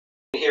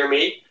hear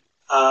me.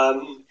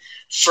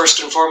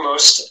 First and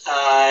foremost,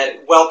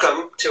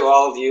 welcome to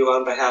all of you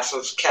on behalf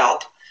of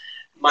CaLP.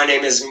 My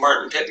name is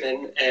Martin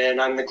Pittman,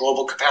 and I'm the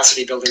Global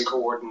Capacity Building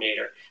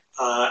Coordinator.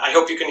 I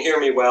hope you can hear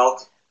me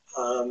well.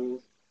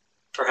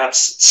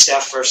 Perhaps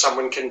Steph or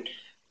someone can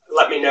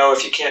let me know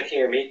if you can't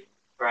hear me.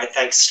 All right,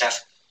 thanks,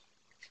 Steph.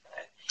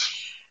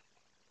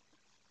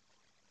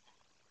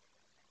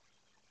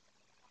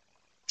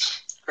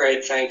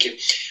 Great, thank you.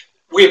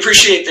 We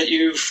appreciate that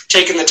you've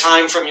taken the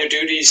time from your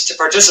duties to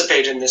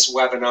participate in this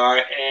webinar,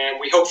 and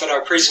we hope that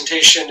our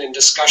presentation and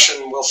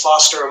discussion will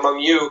foster among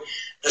you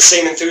the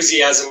same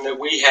enthusiasm that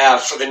we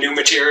have for the new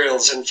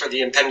materials and for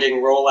the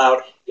impending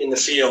rollout in the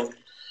field.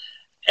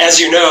 As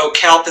you know,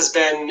 CaLP has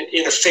been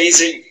in a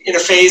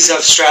phase of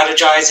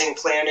strategizing,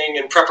 planning,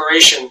 and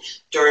preparation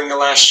during the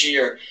last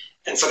year.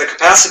 And for the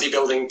capacity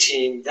building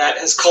team, that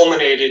has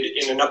culminated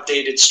in an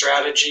updated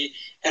strategy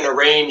and a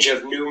range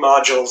of new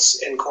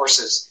modules and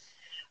courses.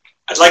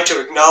 I'd like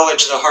to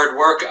acknowledge the hard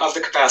work of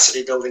the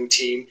capacity building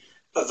team,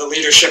 of the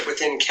leadership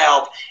within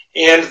CaLP,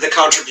 and the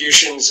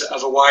contributions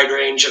of a wide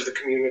range of the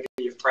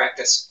community of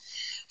practice.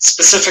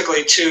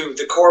 Specifically, too,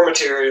 the core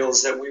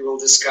materials that we will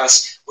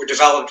discuss were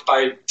developed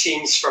by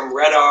teams from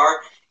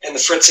REDR and the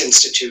Fritz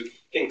Institute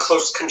in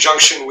close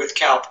conjunction with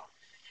CaLP.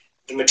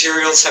 The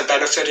materials have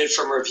benefited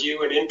from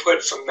review and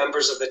input from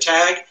members of the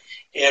TAG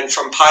and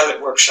from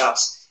pilot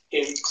workshops,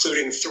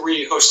 including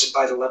 3 hosted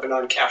by the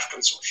Lebanon CAF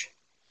Consortium.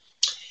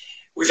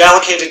 We've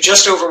allocated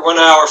just over 1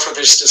 hour for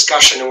this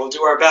discussion, and we'll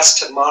do our best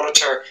to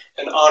monitor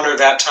and honor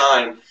that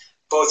time.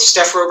 Both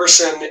Steph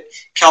Roberson,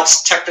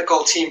 CaLP's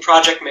technical team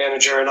project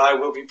manager, and I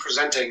will be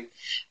presenting,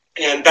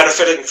 and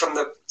benefiting from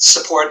the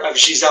support of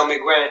Giselle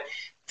Miguin,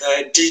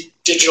 the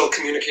digital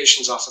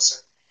communications officer.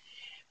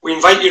 We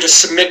invite you to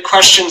submit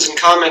questions and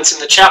comments in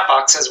the chat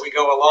box as we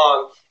go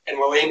along, and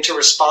we'll aim to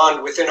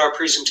respond within our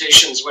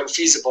presentations when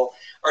feasible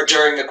or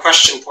during the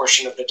question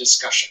portion of the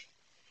discussion.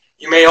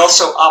 You may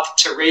also opt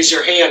to raise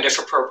your hand if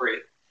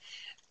appropriate.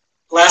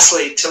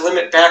 Lastly, to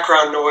limit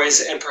background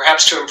noise and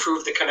perhaps to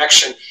improve the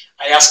connection,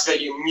 I ask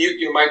that you mute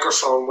your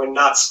microphone when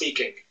not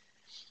speaking.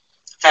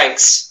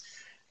 Thanks.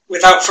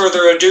 Without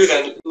further ado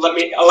then,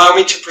 allow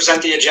me to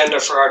present the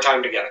agenda for our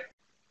time together.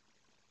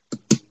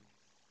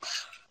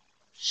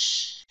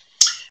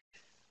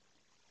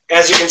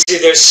 As you can see,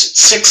 there's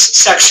 6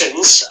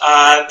 sections.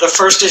 The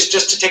first is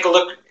just to take a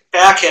look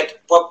back at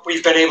what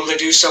we've been able to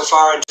do so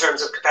far in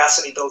terms of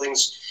capacity building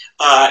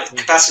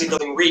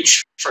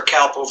reach for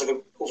CaLP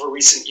over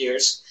recent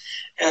years,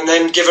 and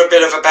then give a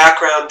bit of a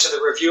background to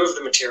the review of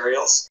the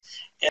materials,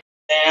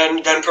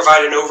 and then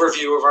provide an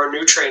overview of our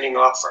new training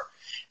offer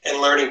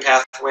and learning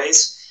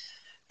pathways.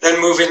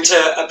 Then move into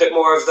a bit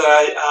more of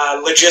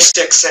the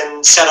logistics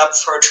and setup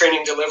for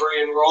training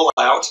delivery and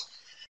rollout,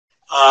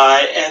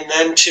 and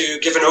then to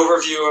give an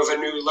overview of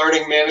a new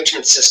learning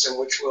management system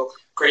which will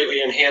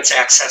greatly enhance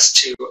access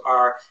to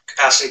our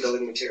capacity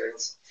building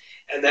materials.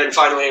 And then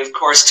finally, of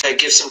course, to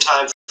give some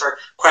time for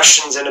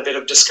questions and a bit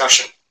of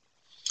discussion.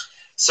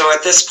 So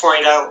at this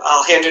point,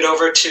 I'll hand it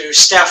over to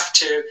Steph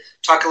to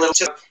talk a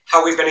little about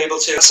how we've been able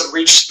to have some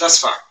reach thus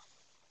far.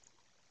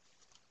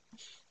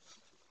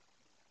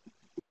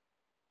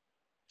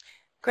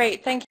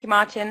 Great, thank you,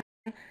 Martin.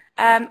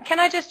 Can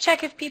I just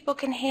check if people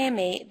can hear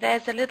me?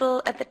 There's a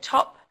little, at the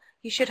top,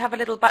 you should have a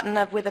little button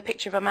with a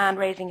picture of a man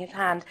raising his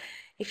hand.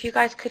 If you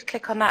guys could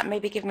click on that,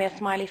 maybe give me a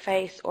smiley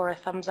face or a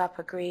thumbs up,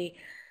 agree.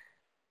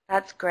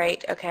 That's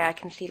great. Okay, I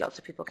can see lots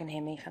of people can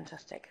hear me.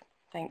 Fantastic.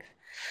 Thanks.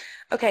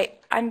 Okay,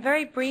 I'm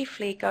very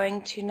briefly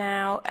going to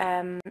now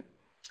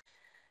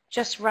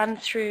just run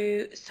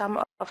through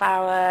some of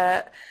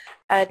our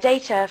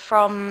data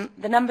from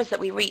the numbers that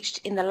we reached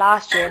in the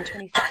last year in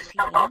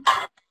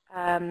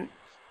 2016,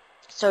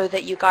 so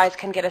that you guys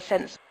can get a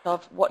sense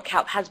of what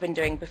CaLP has been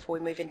doing before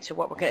we move into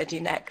what we're going to do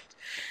next.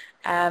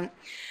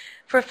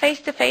 For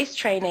face-to-face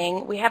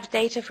training, we have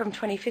data from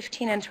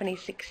 2015 and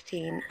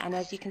 2016, and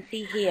as you can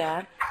see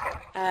here,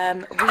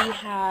 we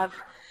have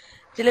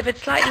delivered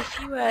slightly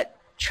fewer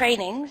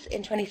trainings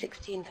in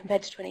 2016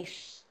 compared to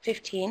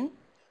 2015,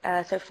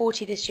 so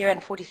 40 this year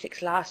and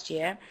 46 last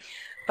year,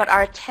 but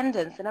our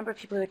attendance, the number of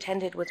people who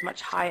attended, was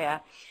much higher,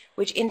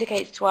 which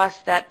indicates to us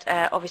that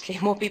obviously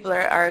more people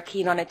are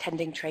keen on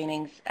attending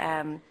trainings,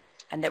 and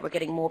that we're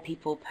getting more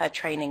people per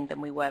training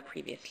than we were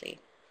previously.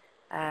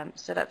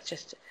 So that's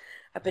just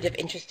a bit of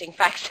interesting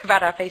facts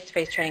about our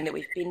face-to-face training that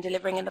we've been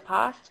delivering in the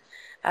past.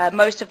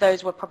 Most of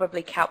those were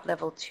probably CaLP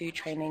Level 2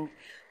 trainings,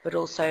 but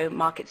also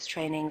markets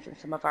trainings and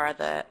some of our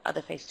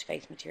other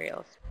face-to-face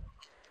materials.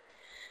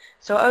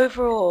 So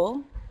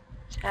overall,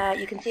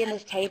 you can see in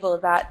this table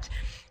that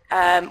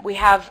we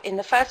have in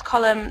the first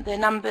column the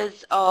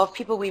numbers of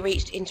people we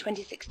reached in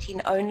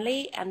 2016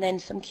 only, and then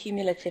some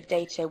cumulative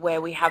data where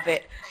we have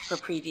it for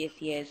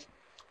previous years.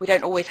 We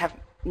don't always have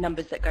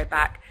numbers that go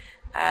back.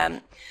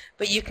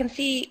 But you can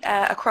see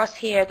across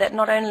here that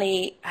not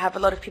only have a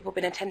lot of people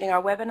been attending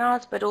our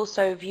webinars, but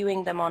also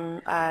viewing them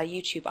on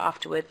YouTube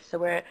afterwards. So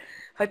we're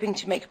hoping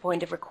to make a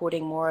point of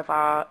recording more of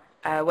our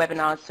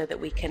webinars so that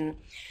we can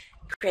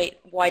create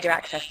wider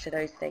access to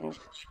those things.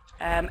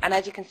 And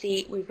as you can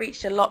see, we've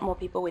reached a lot more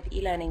people with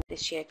e-learning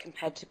this year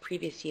compared to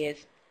previous years,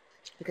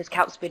 because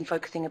CaLP's been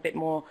focusing a bit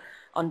more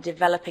on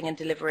developing and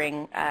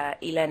delivering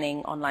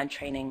e-learning online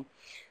training.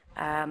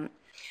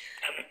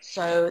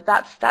 So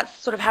that's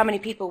sort of how many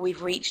people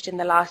we've reached in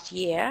the last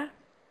year.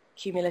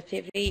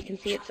 Cumulatively, you can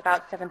see it's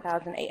about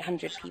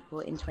 7,800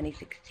 people in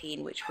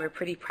 2016, which we're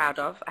pretty proud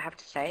of, I have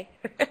to say.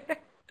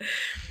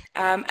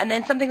 And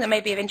then something that may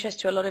be of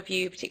interest to a lot of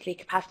you, particularly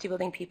capacity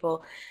building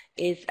people,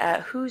 is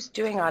who's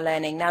doing our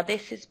learning. Now,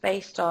 this is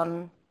based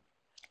on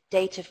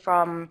data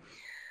from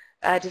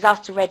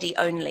Disaster Ready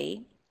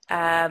only,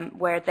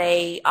 where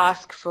they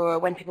ask for,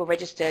 when people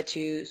register,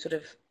 to sort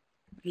of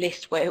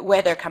list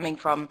where they're coming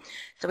from.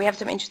 So we have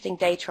some interesting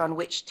data on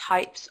which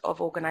types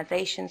of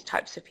organizations,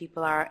 types of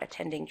people are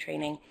attending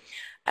training.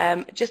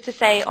 Just to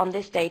say on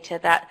this data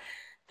that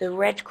the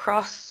Red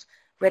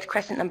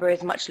Crescent number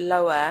is much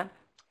lower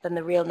than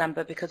the real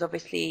number, because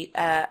obviously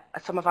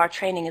some of our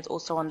training is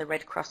also on the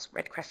Red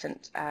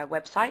Crescent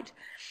website.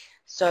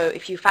 So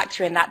if you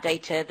factor in that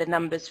data, the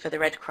numbers for the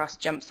Red Cross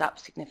jumps up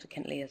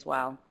significantly as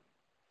well.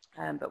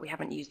 But we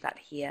haven't used that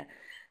here.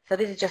 So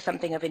this is just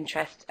something of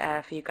interest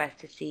for you guys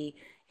to see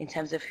in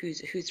terms of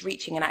who's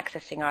reaching and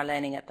accessing our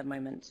learning at the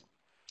moment.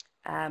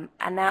 And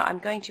now I'm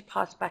going to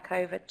pass back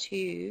over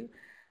to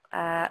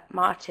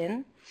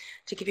Martin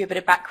to give you a bit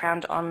of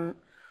background on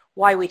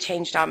why we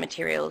changed our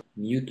materials.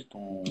 Mute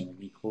ton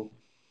micro.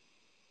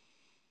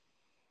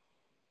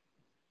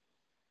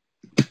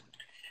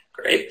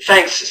 Great,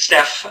 thanks,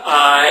 Steph.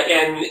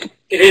 And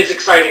it is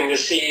exciting to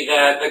see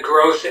the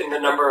growth in the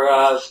number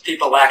of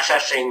people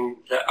accessing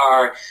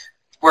our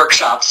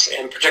workshops,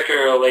 and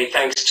particularly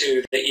thanks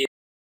to the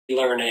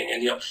e-learning.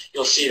 And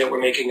you'll see that we're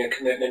making a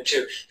commitment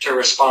to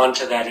respond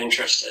to that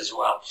interest as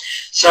well.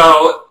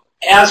 So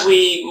as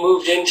we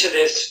moved into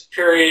this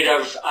period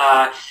of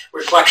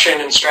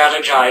reflection and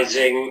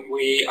strategizing,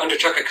 we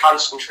undertook a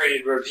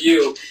concentrated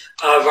review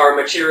of our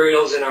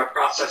materials and our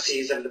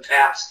processes of the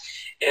past.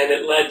 And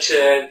it led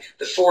to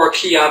the 4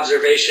 key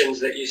observations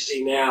that you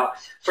see now.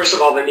 First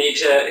of all, the need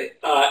to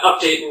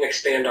update and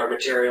expand our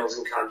materials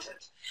and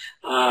content.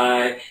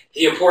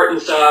 The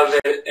importance of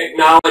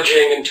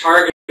acknowledging and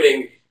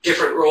targeting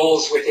different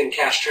roles within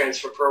cash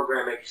transfer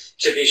programming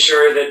to be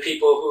sure that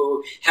people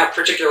who have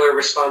particular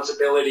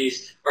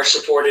responsibilities are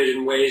supported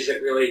in ways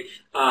that really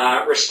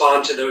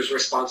respond to those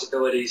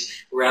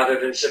responsibilities, rather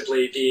than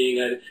simply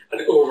being an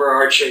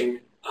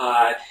overarching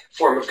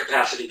form of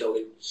capacity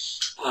building.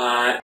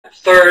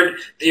 Third,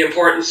 the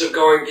importance of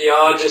going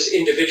beyond just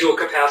individual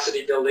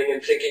capacity building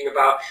and thinking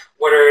about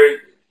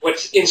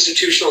what's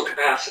institutional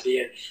capacity,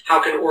 and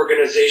how can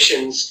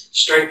organizations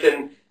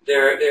strengthen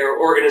their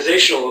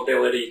organizational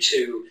ability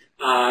to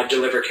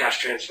deliver cash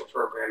transfer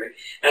programming.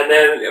 And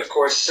then, of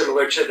course,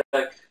 similar to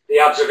the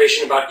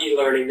observation about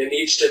e-learning, the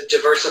needs to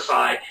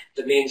diversify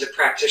the means of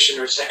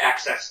practitioners to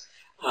access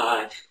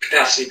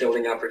capacity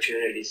building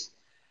opportunities.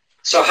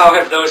 So how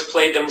have those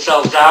played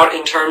themselves out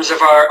in terms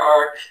of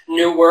our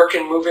new work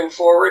and moving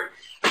forward?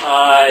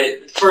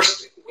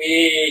 First,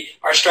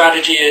 our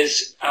strategy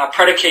is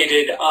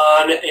predicated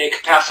on a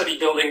capacity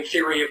building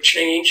theory of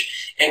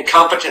change and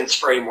competence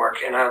framework,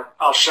 and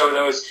I'll show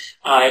those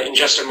in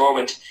just a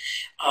moment.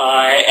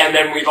 And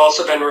then we've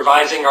also been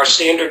revising our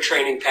standard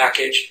training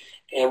package,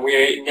 and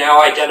we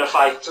now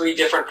identify 3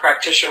 different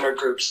practitioner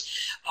groups.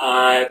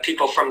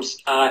 People from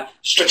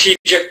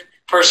strategic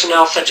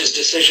personnel such as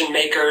decision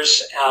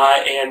makers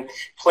and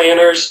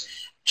planners,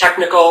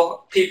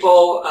 technical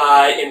people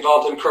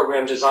involved in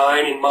program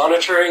design and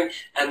monitoring,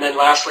 and then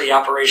lastly,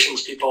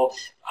 operations people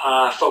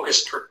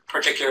focused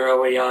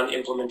particularly on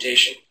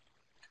implementation.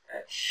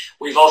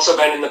 We've also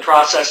been in the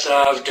process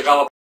of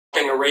developing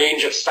a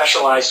range of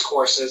specialized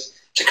courses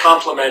to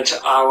complement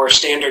our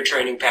standard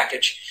training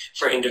package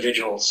for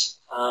individuals.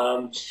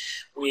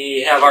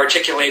 We have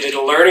articulated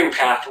a learning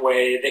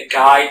pathway that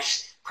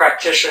guides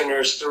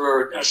practitioners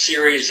through a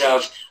series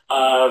of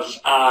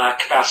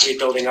capacity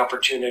building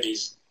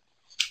opportunities.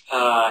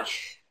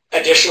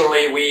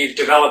 Additionally, we've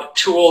developed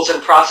tools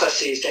and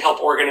processes to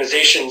help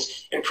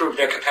organizations improve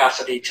their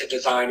capacity to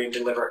design and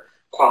deliver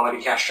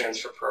quality cash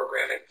transfer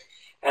programming.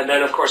 And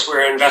then, of course,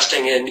 we're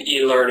investing in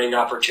e-learning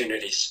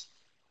opportunities.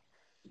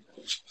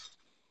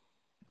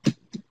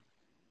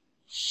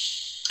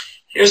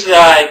 Here's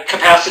the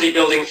capacity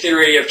building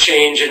theory of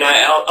change, and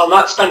I'll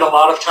not spend a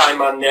lot of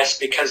time on this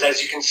because,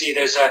 as you can see,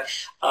 there's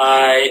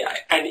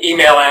an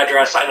email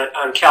address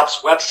on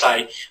CaLP's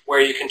website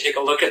where you can take a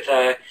look at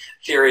the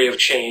theory of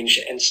change,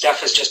 and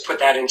Steph has just put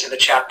that into the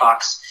chat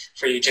box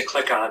for you to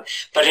click on.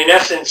 But in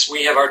essence,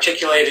 we have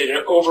articulated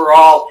an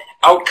overall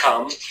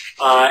outcome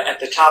at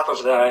the top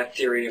of the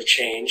theory of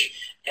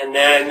change, and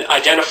then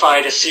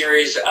identified a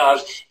series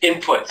of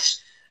inputs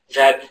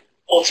that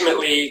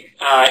ultimately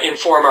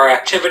inform our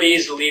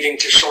activities, leading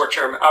to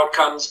short-term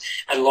outcomes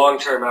and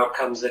long-term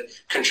outcomes that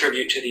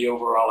contribute to the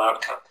overall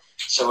outcome.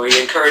 So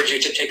we encourage you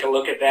to take a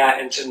look at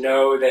that and to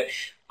know that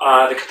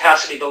the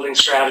capacity building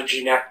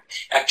strategy and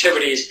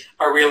activities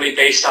are really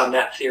based on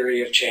that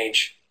theory of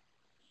change.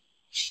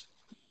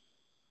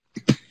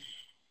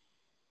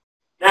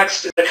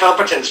 Next is the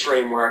competence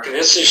framework.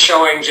 This is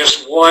showing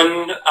just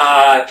one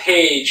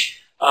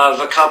page of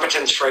a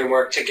competence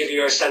framework to give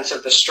you a sense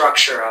of the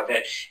structure of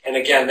it. And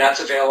again, that's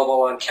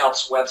available on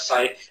CaLP's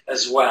website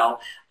as well.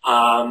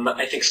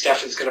 I think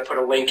Steph is going to put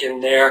a link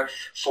in there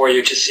for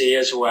you to see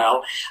as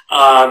well.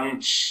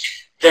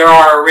 There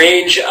are a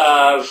range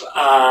of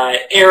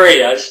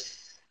areas.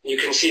 You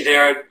can see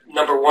there,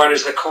 number one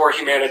is the core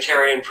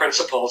humanitarian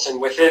principles, and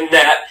within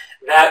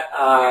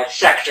that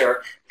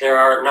sector, there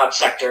are, not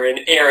sector, an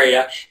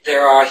area,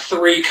 there are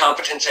 3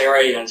 competence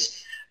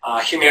areas: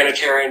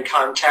 humanitarian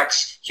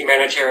context,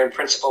 humanitarian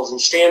principles and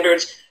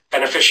standards,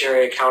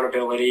 beneficiary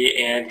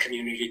accountability, and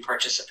community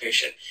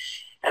participation.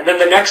 And then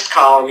the next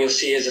column you'll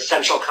see is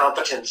essential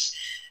competence.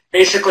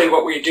 Basically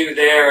what we do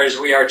there is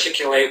we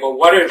articulate, well,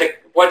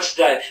 what's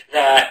the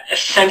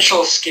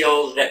essential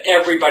skills that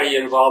everybody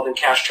involved in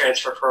cash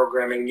transfer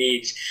programming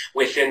needs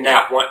within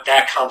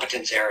that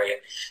competence area.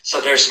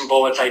 So there's some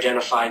bullets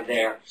identified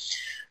there.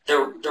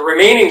 The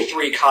remaining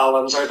 3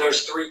 columns are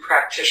those 3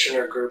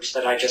 practitioner groups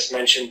that I just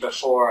mentioned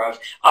before of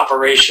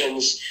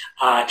operations,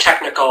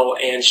 technical,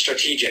 and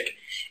strategic.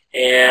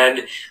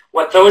 And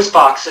what those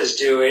boxes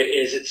do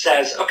is it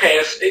says, okay,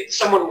 if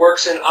someone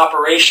works in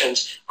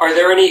operations, are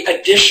there any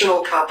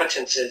additional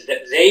competences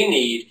that they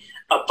need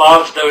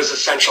above those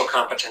essential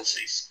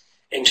competencies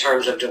in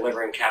terms of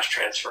delivering cash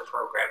transfer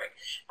programming?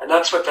 And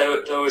that's what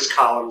those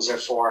columns are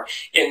for.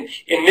 In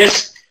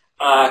this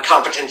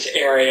competence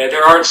area,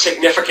 there aren't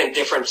significant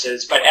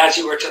differences, but as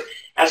you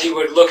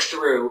would look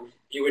through,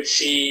 you would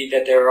see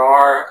that there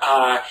are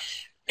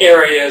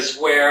areas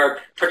where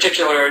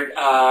particular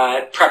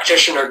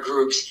practitioner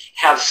groups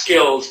have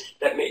skills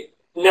that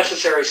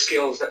necessary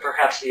skills that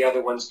perhaps the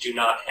other ones do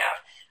not have.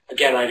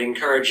 Again, I'd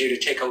encourage you to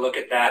take a look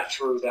at that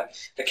through the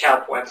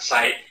CaLP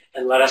website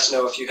and let us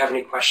know if you have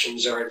any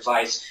questions or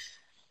advice.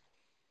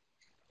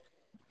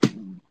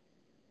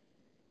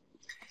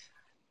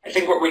 I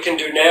think what we can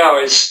do now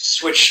is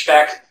switch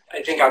back.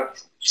 I think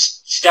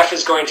Steph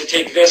is going to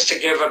take this to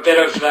give a bit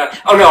of the,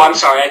 oh no, I'm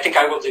sorry, I think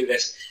I will do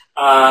this.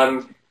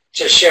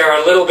 To share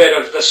a little bit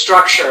of the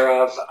structure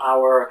of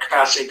our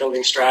capacity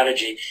building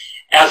strategy.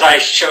 As I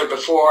showed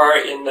before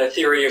in the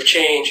theory of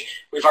change,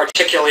 we've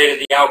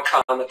articulated the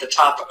outcome at the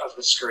top of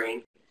the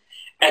screen.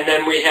 And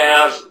then we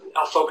have,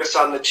 I'll focus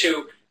on the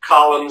 2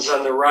 columns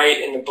on the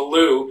right in the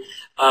blue.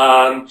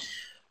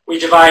 We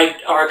divide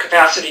our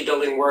capacity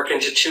building work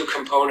into 2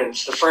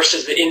 components. The first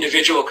is the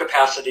individual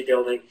capacity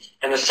building,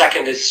 and the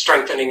second is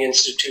strengthening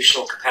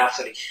institutional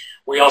capacity.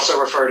 We also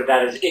refer to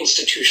that as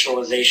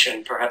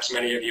institutionalization. Perhaps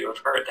many of you have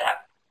heard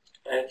that.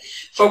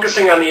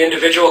 Focusing on the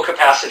individual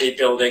capacity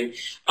building,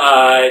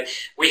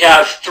 we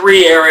have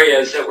 3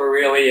 areas that we're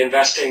really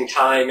investing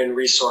time and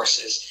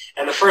resources.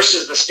 And the first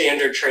is the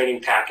standard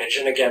training package.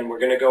 And again, we're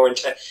going to go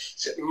into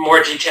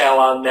more detail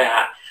on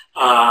that.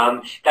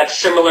 That's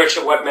similar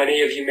to what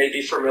many of you may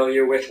be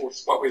familiar with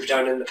what we've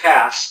done in the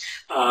past,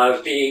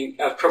 of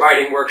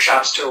providing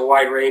workshops to a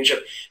wide range of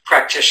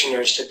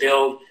practitioners to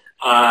build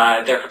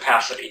their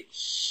capacity.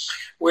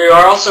 We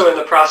are also in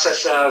the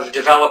process of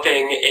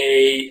developing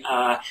a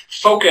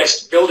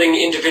focused building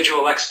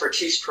individual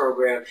expertise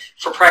program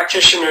for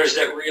practitioners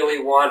that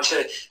really want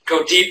to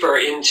go deeper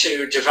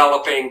into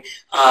developing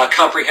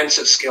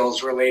comprehensive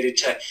skills related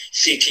to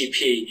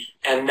CTP.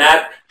 And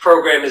that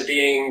program is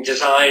being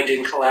designed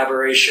in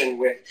collaboration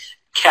with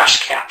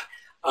CashCap,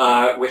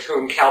 with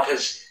whom CaLP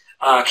has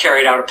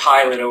carried out a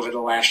pilot over the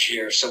last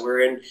year. So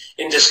we're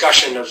in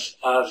discussion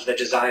of the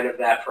design of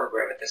that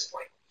program at this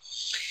point.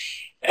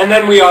 And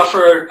then we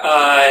offer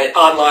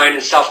online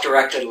and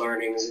self-directed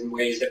learnings in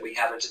ways that we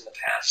haven't in the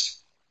past.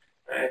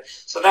 Right?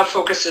 So that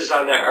focuses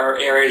on our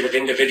areas of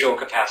individual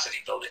capacity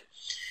building.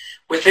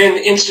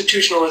 Within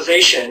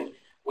institutionalization,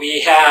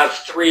 we have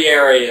 3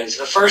 areas.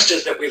 The first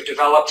is that we've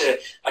developed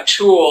a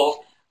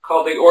tool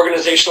called the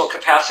Organizational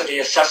Capacity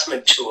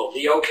Assessment Tool,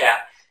 the OCAT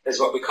is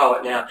what we call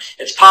it now.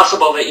 It's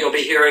possible that you'll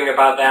be hearing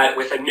about that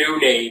with a new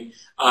name.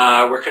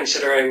 We're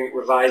considering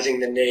revising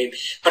the name.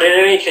 But in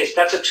any case,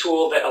 that's a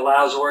tool that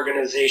allows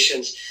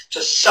organizations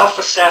to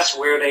self-assess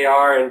where they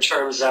are in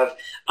terms of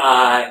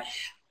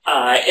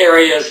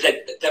areas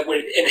that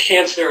would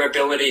enhance their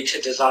ability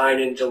to design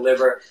and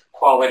deliver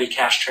quality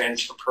cash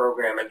transfer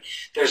programming.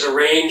 There's a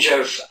range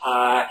of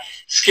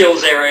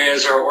skills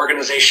areas or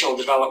organizational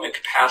development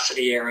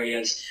capacity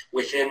areas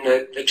within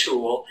the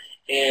tool.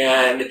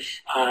 And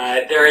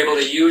they're able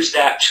to use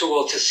that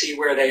tool to see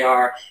where they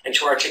are and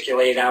to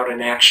articulate out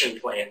an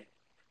action plan.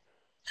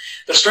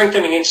 The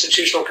Strengthening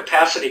Institutional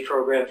Capacity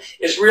Program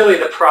is really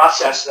the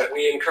process that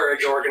we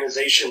encourage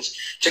organizations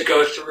to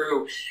go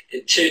through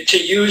to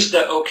use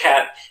the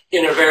OCAT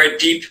in a very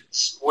deep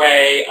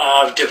way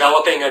of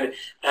developing an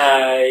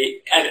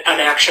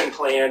action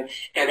plan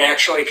and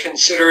actually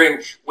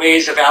considering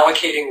ways of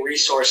allocating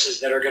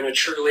resources that are going to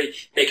truly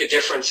make a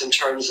difference in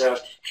terms of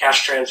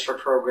cash transfer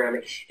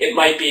programming. It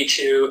might be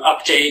to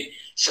update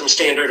some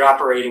standard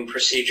operating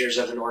procedures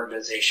of an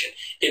organization.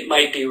 It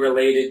might be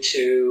related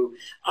to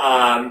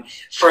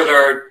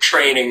further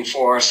training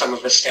for some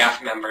of the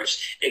staff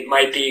members. It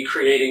might be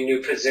creating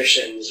new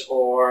positions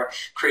or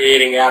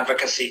creating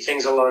advocacy,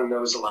 things along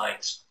those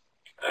lines.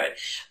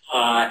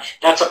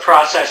 That's a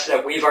process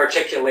that we've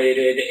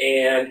articulated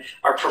and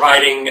are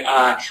providing,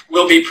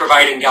 will be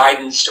providing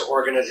guidance to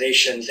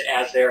organizations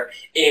as they're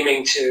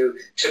aiming to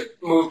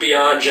move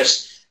beyond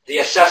just the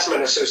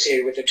assessment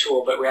associated with the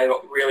tool, but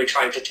really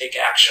trying to take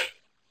action.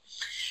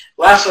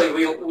 Lastly,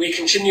 we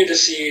continue to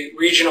see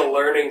regional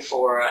learning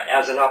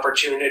as an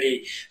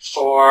opportunity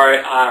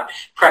for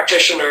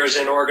practitioners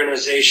and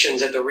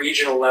organizations at the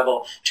regional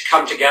level to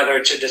come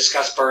together to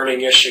discuss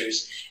burning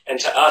issues. And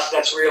to us,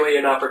 that's really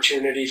an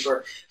opportunity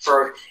for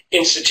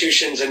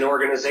institutions and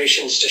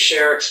organizations to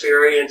share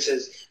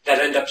experiences that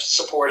end up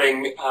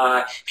supporting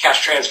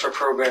cash transfer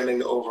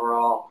programming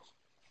overall.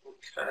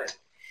 Okay.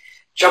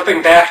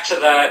 Jumping back to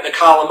the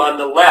column on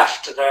the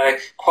left, the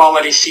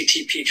quality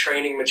CTP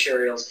training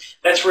materials,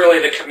 that's really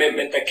the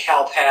commitment that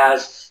CaLP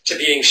has to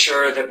being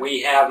sure that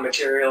we have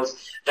materials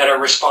that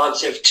are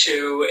responsive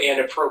to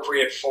and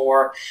appropriate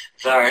for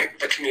the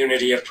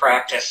community of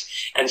practice.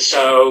 And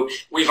so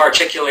we've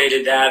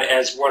articulated that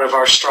as one of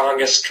our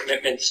strongest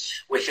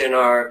commitments within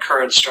our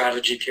current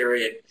strategy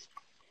period.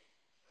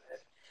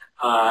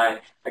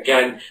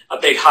 Again, a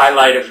big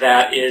highlight of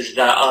that is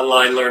the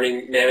online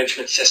learning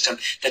management system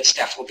that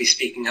Steph will be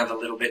speaking of a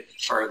little bit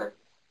further.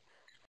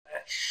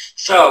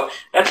 So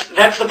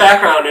that's the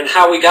background and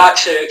how we got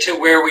to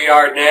where we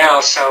are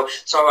now. So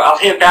I'll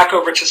hand back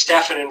over to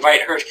Steph and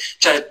invite her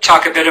to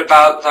talk a bit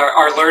about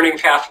our learning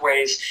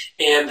pathways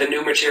and the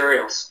new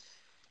materials.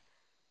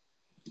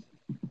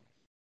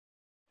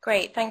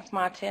 Great, thanks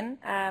Martin.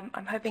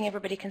 I'm hoping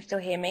everybody can still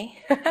hear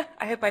me.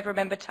 I hope I've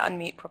remembered to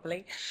unmute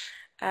properly.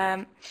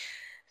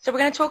 So we're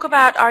going to talk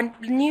about our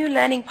new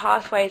learning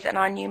pathways and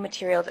our new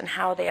materials and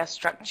how they are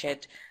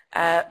structured.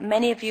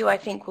 Many of you, I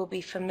think, will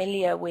be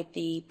familiar with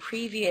the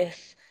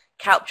previous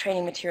CaLP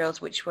training materials,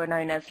 which were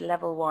known as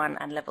Level 1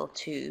 and Level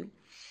 2.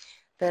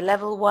 The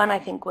Level 1, I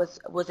think,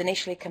 was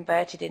initially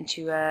converted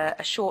into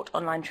a short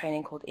online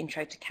training called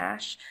Intro to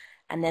Cash,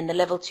 and then the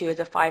Level 2 is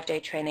a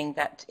 5-day training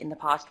that in the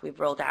past we've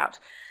rolled out.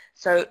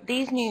 So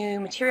these new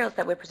materials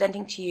that we're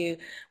presenting to you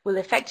will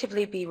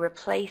effectively be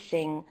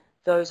replacing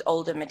those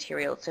older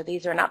materials. So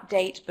these are an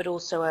update, but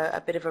also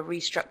a bit of a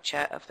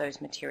restructure of those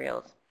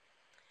materials.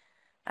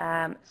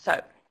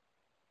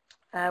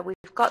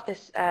 We've got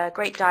this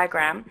great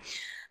diagram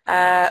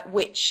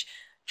which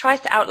tries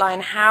to outline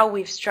how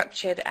we've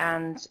structured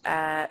and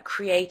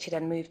created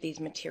and moved these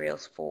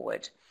materials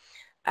forward.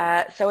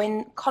 So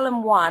in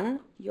column 1,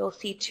 you'll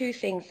see two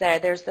things there.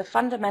 There's the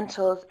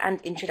fundamentals and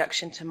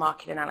introduction to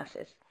market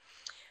analysis.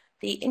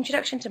 The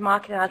introduction to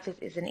market analysis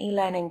is an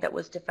e-learning that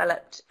was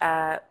developed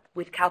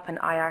with CaLP and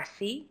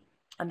IRC,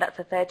 and that's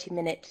a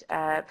 30-minute,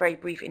 very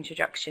brief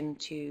introduction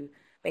to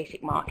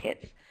basic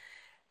markets.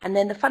 And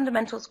then the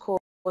fundamentals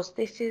course,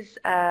 this is,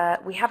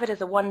 we have it as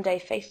a 1-day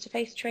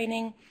face-to-face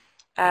training.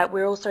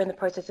 We're also in the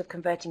process of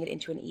converting it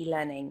into an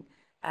e-learning.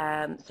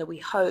 So we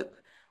hope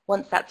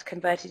once that's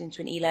converted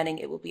into an e-learning,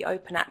 it will be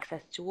open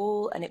access to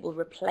all, and it will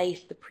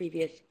replace the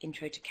previous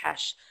Intro to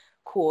Cash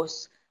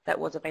course that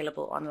was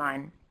available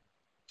online.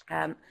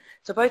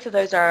 So both of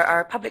those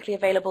are publicly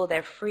available,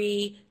 they're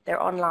free,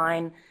 they're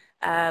online,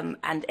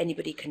 and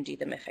anybody can do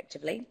them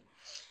effectively.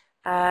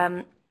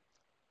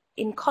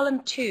 In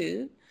column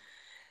 2,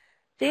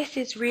 this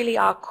is really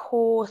our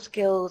core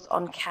skills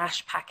on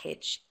cash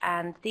package,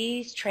 and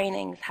these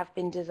trainings have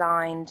been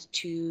designed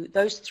to,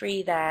 those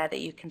 3 there that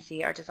you can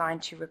see are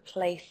designed to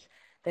replace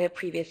the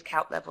previous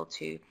CaLP Level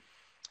 2.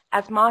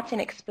 As Martin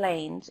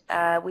explained,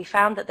 we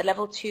found that the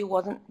Level 2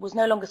 was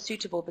no longer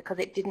suitable because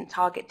it didn't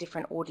target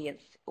different audiences.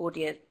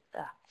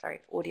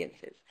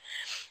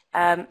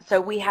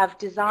 So we have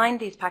designed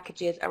these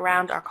packages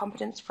around our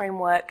competence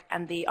framework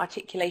and the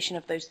articulation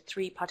of those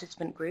 3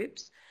 participant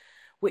groups,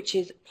 which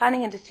is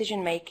planning and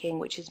decision making,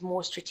 which is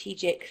more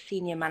strategic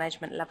senior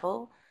management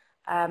level.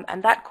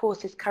 And that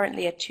course is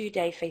currently a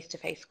 2-day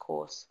face-to-face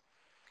course.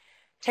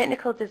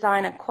 Technical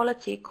design and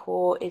quality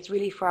core is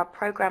really for our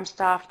program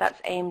staff. That's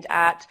aimed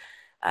at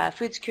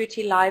food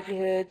security,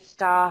 livelihood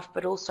staff,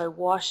 but also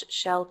wash,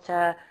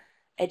 shelter,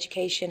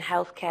 education,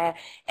 healthcare,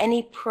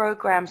 any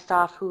program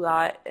staff who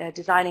are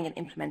designing and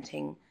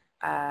implementing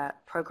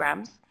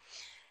programs.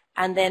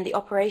 And then the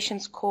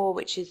operations core,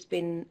 which has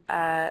been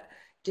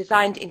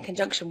designed in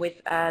conjunction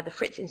with the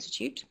Fritz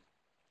Institute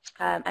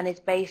and is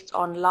based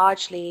on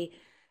largely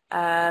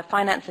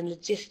finance and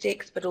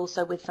logistics, but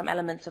also with some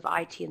elements of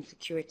IT and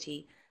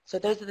security. So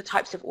those are the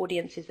types of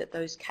audiences that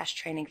those cash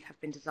trainings have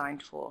been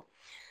designed for.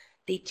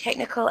 The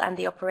technical and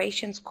the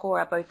operations core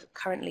are both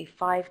currently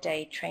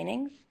 5-day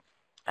trainings,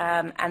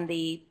 and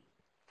the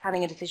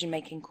planning and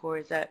decision-making core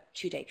is a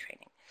 2-day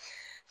training.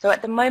 So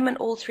at the moment,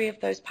 all 3 of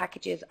those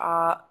packages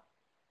are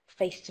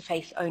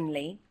face-to-face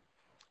only.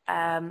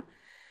 And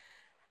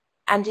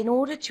in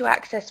order to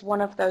access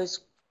one of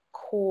those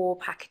core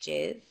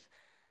packages,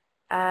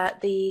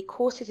 the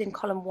courses in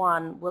column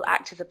 1 will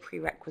act as a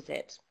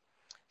prerequisite.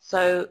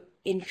 So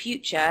in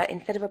future,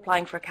 instead of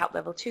applying for a CaLP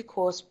Level 2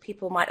 course,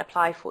 people might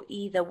apply for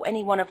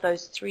any one of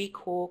those 3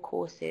 core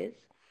courses,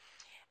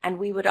 and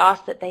we would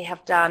ask that they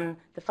have done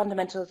the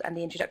fundamentals and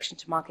the introduction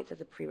to markets as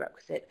a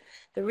prerequisite.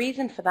 The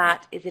reason for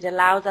that is it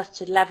allows us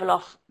to level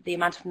off the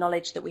amount of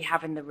knowledge that we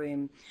have in the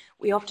room.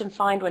 We often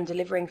find when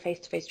delivering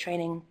face-to-face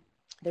training,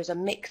 there's a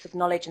mix of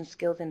knowledge and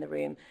skills in the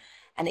room,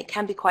 and it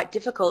can be quite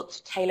difficult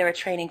to tailor a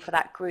training for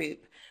that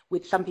group,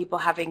 with some people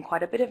having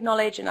quite a bit of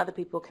knowledge and other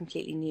people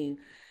completely new.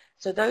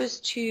 So those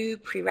 2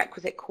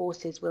 prerequisite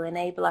courses will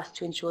enable us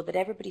to ensure that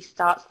everybody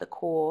starts the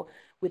core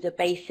with a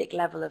basic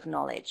level of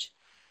knowledge.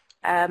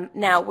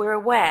 Now, we're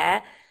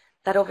aware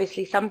that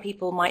obviously some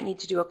people might need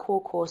to do a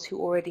core course who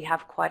already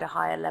have quite a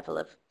higher level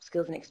of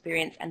skills and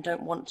experience and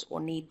don't want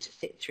or need to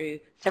sit through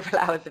several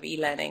hours of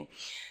e-learning.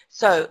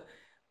 So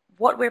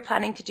what we're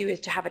planning to do is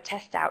to have a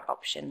test out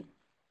option.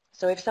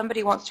 So if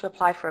somebody wants to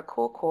apply for a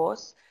core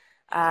course,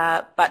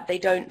 but they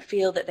don't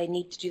feel that they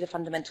need to do the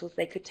fundamentals,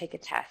 they could take a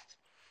test.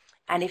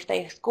 And if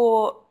they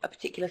score a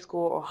particular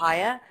score or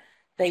higher,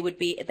 they would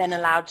be then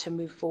allowed to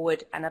move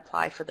forward and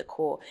apply for the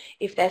core.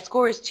 If their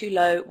score is too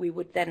low, we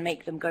would then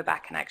make them go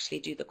back and actually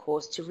do the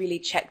course to really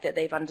check that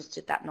they've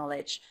understood that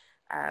knowledge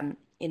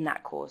in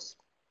that course.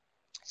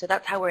 So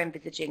that's how we're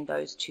envisaging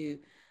those 2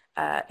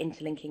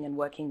 interlinking and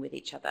working with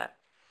each other.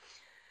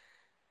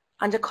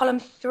 Under column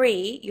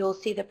 3, you'll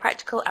see the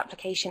practical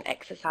application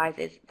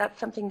exercises. That's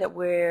something that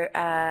we're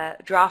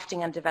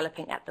drafting and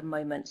developing at the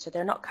moment, so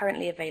they're not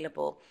currently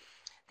available.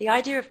 The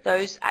idea of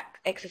those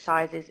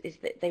exercises is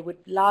that they would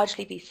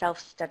largely be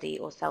self-study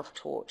or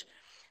self-taught.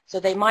 So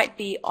they might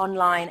be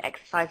online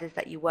exercises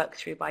that you work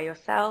through by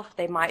yourself.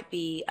 They might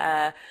be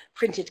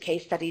printed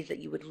case studies that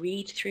you would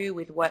read through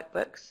with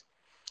workbooks.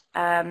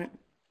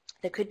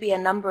 There could be a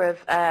number of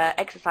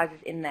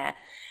exercises in there.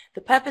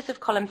 The purpose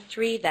of column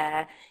 3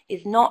 there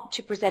is not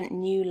to present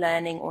new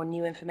learning or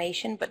new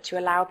information, but to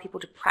allow people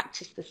to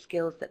practice the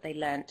skills that they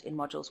learnt in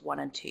modules 1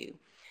 and 2.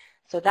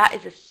 So that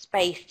is a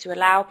space to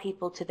allow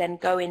people to then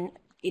go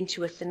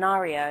into a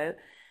scenario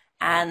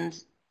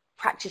and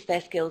practice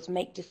their skills,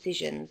 make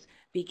decisions,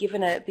 be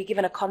given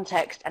a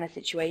context and a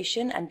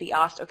situation, and be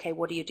asked, okay,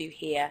 what do you do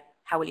here?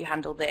 How will you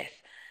handle this?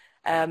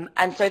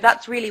 And so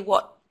that's really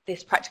what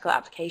this practical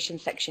application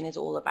section is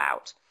all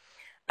about.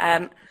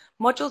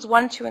 Modules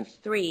 1, 2, and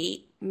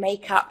 3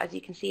 make up, as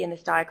you can see in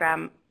this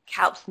diagram,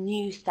 CaLP's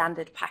new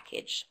standard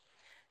package.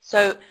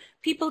 So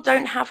people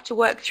don't have to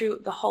work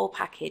through the whole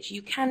package.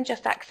 You can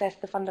just access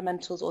the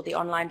fundamentals or the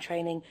online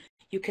training.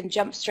 You can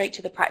jump straight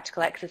to the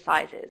practical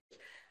exercises.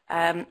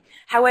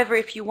 However,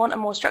 if you want a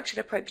more structured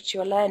approach to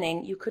your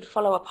learning, you could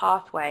follow a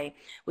pathway,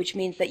 which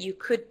means that you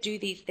could do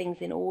these things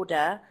in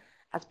order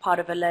as part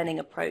of a learning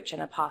approach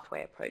and a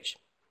pathway approach.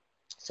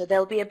 So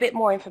there'll be a bit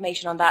more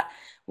information on that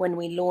when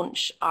we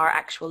launch our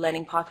actual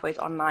learning pathways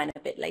online a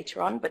bit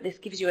later on, but this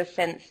gives you a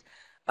sense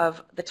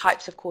of the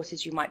types of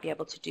courses you might be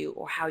able to do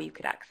or how you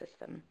could access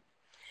them.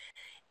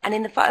 And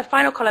in the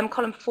final column,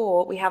 column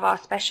 4, we have our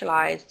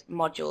specialized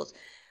modules.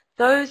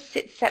 Those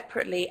sit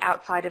separately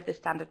outside of the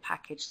standard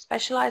package.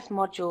 Specialized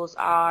modules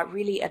are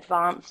really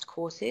advanced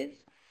courses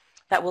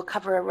that will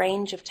cover a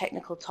range of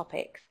technical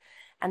topics.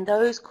 And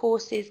those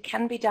courses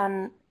can be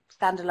done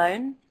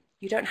standalone.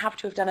 You don't have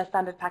to have done a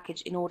standard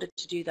package in order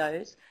to do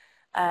those.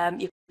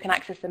 You can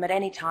access them at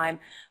any time,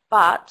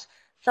 but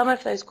some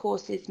of those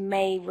courses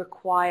may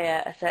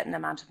require a certain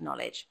amount of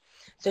knowledge.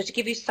 So to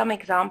give you some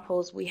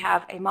examples, we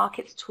have a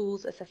markets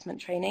tools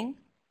assessment training,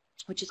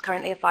 which is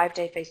currently a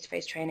 5-day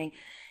face-to-face training.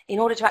 In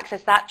order to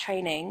access that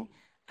training,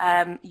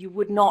 you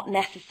would not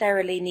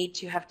necessarily need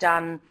to have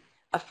done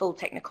a full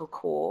technical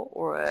core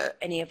or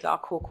any of our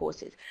core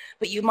courses,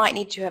 but you might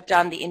need to have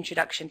done the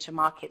introduction to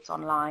markets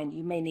online.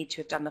 You may need to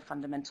have done the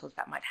fundamentals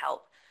that might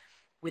help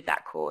with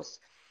that course.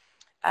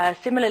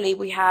 Similarly,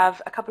 we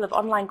have a couple of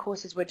online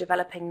courses we're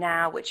developing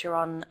now, which are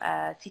on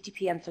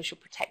CTP and social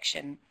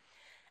protection.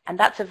 And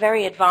that's a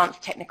very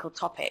advanced technical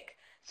topic.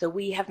 So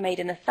we have made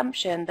an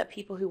assumption that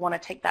people who want to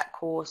take that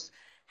course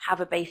have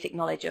a basic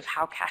knowledge of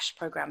how cash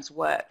programs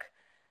work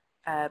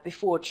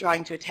before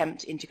trying to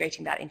attempt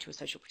integrating that into a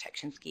social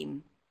protection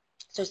scheme.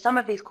 So some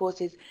of these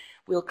courses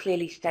will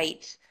clearly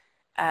state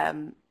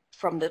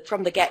from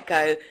the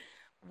get-go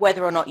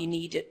whether or not you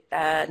need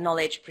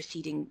knowledge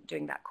preceding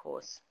doing that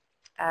course.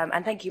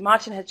 And thank you.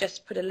 Martin has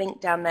just put a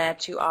link down there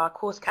to our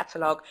course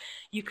catalogue.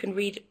 You can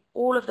read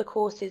all of the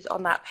courses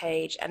on that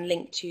page and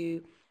link to,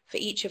 for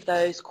each of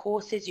those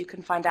courses, you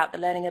can find out the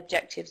learning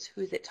objectives,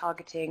 who's it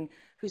targeting,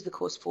 who's the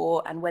course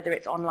for, and whether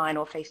it's online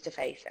or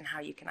face-to-face, and how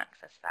you can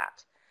access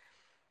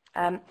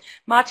that.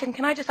 Martin,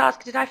 can I just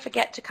ask, did I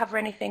forget to cover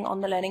anything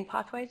on the learning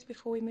pathways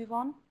before we move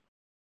on?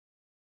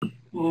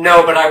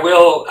 No, but I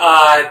will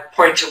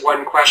point to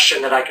one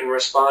question that I can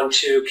respond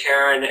to.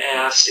 Karen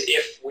asked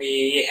if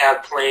we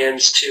have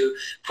plans to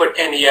put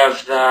any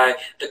of the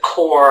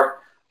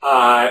core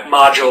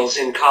modules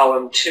in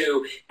column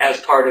 2 as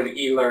part of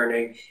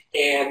e-learning.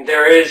 And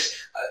there is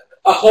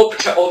a hope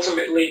to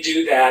ultimately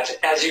do that.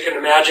 As you can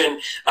imagine,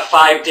 a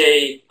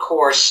 5-day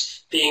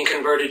course being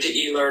converted to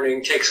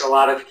e-learning takes a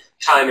lot of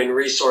time and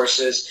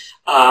resources.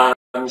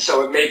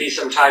 So it may be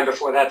some time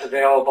before that's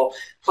available.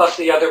 Plus,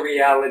 the other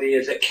reality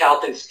is that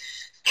CaLP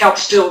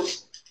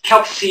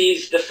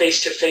sees the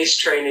face-to-face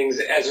trainings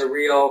as a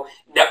real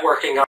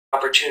networking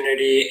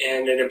opportunity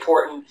and an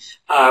important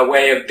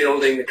way of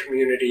building the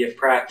community of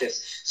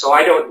practice. So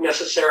I don't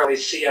necessarily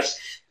see us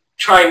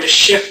trying to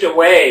shift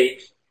away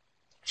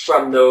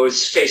from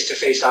those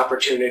face-to-face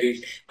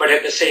opportunities, but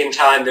at the same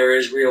time, there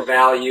is real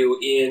value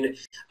in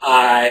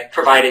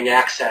providing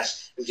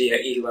access via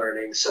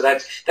e-learning. So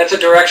that's a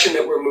direction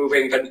that we're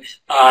moving, but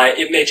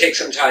it may take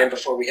some time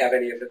before we have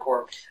any of the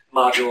core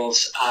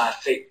modules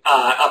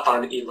up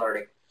on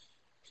e-learning.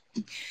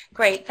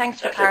 Great,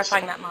 thanks for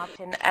clarifying that,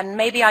 Martin. And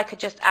maybe I could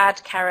just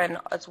add, Karen,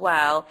 as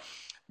well.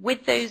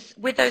 With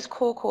those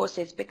core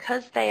courses,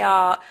 because they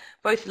are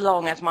both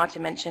long, as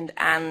Martin mentioned,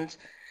 and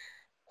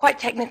quite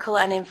technical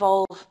and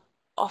involve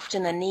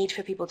often a need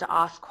for people to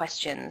ask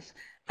questions.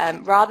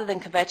 Rather than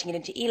converting it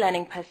into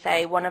e-learning per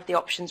se, one of the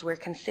options we're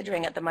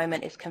considering at the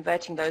moment is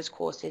converting those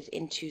courses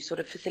into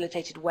sort of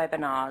facilitated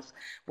webinars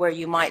where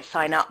you might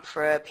sign up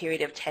for a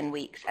period of 10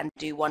 weeks and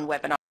do one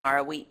webinar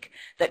a week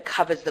that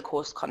covers the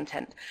course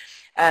content.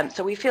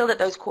 So we feel that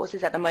those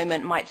courses at the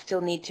moment might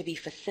still need to be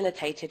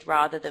facilitated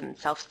rather than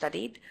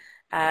self-studied.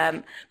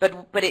 But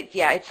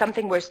it's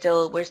something we're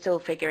still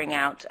figuring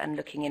out and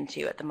looking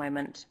into at the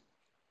moment.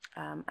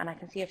 And I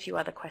can see a few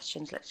other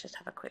questions. Let's just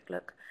have a quick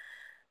look.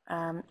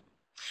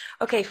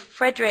 Okay,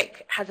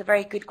 Frederick has a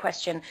very good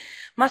question.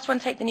 Must one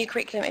take the new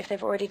curriculum if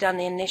they've already done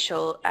the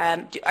initial?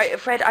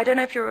 Fred, I don't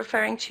know if you're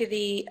referring to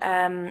the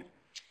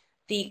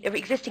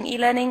existing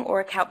e-learning or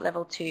a CaLP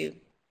level 2.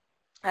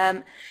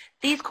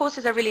 These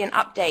courses are really an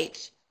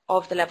update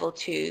of the level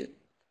 2.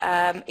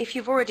 If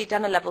you've already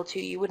done a level 2,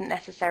 you wouldn't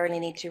necessarily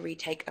need to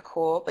retake a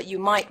core, but you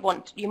might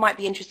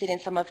be interested in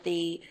some of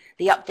the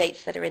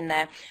updates that are in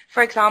there.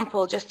 For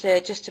example, just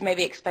to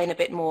maybe explain a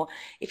bit more,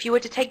 if you were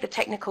to take the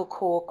technical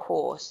core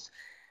course,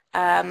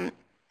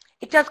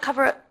 it does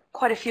cover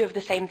quite a few of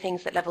the same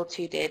things that level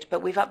 2 did,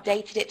 but we've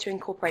updated it to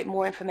incorporate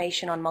more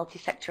information on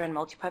multi-sector and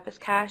multi-purpose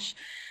cache.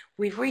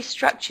 We've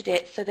restructured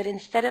it so that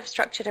instead of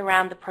structured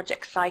around the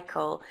project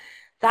cycle,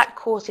 that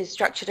course is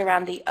structured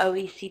around the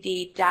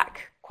OECD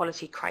DAC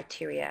quality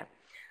criteria.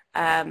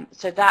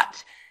 So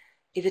that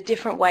is a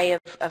different way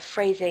of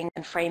phrasing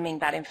and framing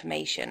that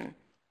information.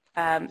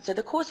 So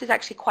the course is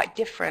actually quite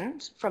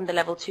different from the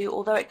level 2,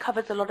 although it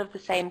covers a lot of the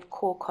same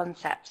core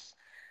concepts,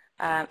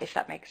 if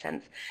that makes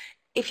sense.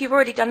 If you've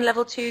already done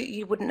level 2,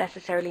 you wouldn't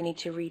necessarily need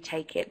to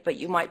retake it, but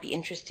you might be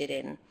interested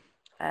in.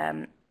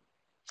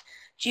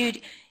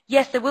 Jude,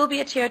 yes, there will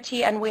be a TOT,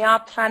 and we are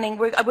planning,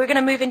 we're going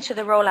to move into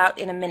the rollout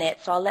in a minute,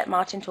 so I'll let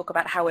Martin talk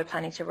about how we're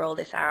planning to roll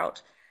this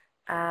out.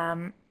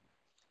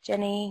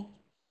 Jenny?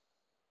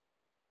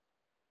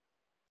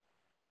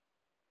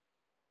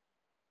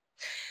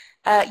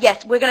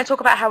 Yes, we're going to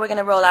talk about how we're going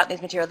to roll out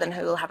these materials and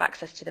who will have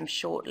access to them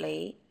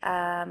shortly.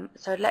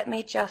 So let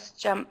me just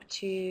jump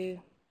to,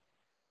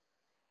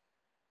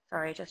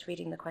 sorry, just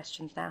reading the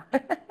questions now.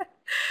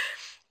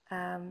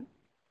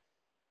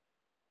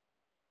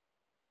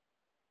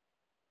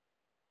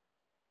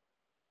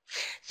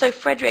 So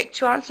Frederick,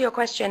 to answer your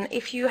question,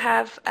 if you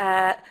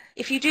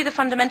do the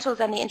fundamentals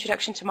and the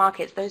introduction to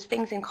markets, those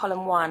things in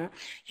column 1,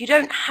 you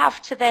don't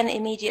have to then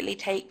immediately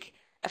take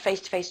a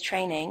face-to-face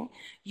training.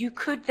 You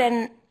could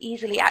then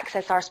easily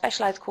access our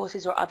specialized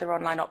courses or other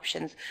online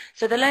options.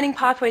 So the learning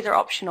pathways are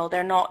optional.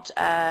 They're not,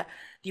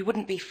 you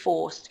wouldn't be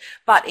forced.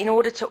 But in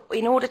order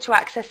to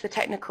access the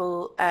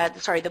technical,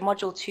 the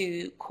module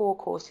 2 core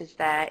courses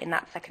there in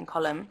that second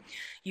column,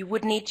 you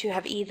would need to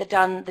have either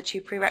done the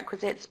 2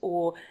 prerequisites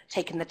or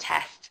taken the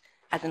test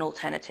as an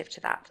alternative to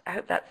that. I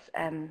hope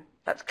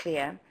that's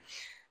clear.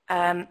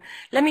 Let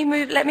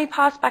me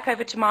pass back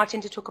over to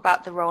Martin to talk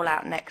about the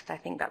rollout next. I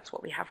think that's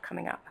what we have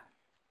coming up.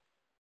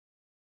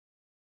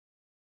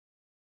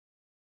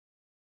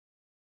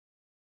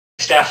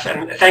 Steph,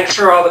 and thanks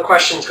for all the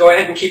questions. Go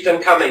ahead and keep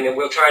them coming, and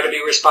we'll try to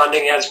be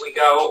responding as we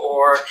go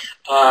or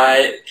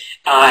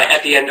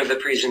at the end of the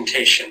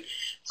presentation.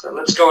 So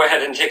let's go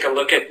ahead and take a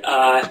look at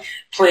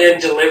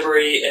plan,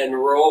 delivery, and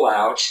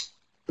rollout.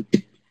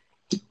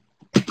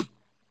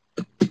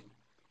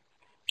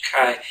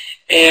 Okay,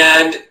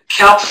 and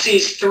CaLP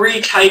sees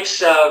 3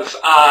 types of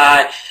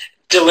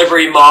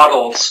delivery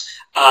models,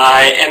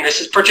 and this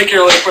is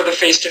particularly for the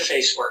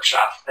face-to-face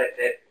workshop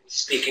that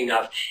speaking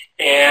of.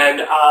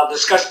 And I'll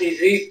discuss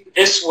these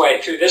this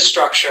way, through this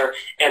structure,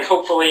 and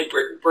hopefully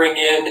bring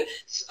in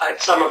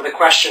some of the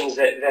questions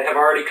that have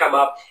already come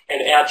up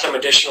and add some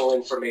additional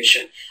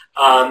information.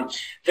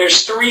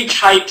 There's 3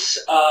 types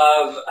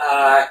of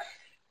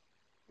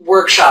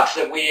workshops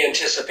that we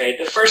anticipate.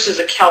 The first is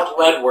a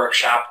CaLP-led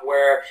workshop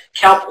where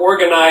CaLP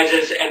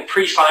organizes and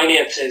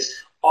pre-finances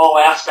all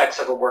aspects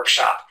of a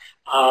workshop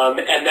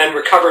and then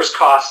recovers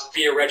costs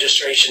via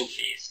registration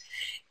fees.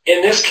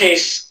 In this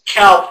case,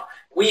 CaLP,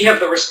 we have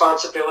the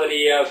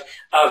responsibility of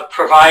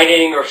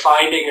providing or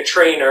finding a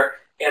trainer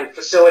and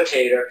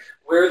facilitator.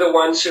 We're the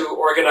ones who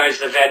organize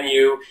the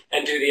venue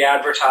and do the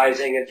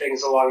advertising and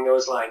things along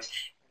those lines.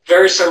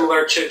 Very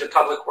similar to the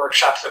public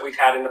workshops that we've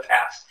had in the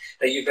past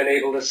that you've been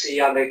able to see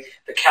on the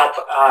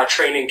CaLP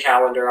training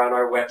calendar on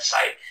our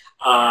website.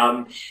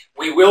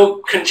 We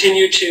will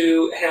continue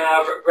to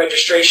have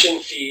registration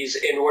fees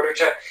in order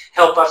to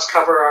help us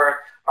cover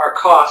our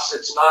costs.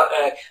 It's not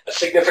a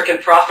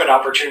significant profit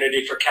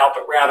opportunity for CaLP,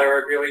 but rather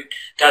it really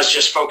does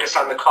just focus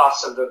on the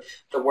costs of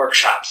the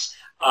workshops.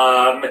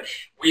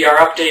 We are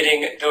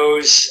updating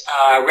those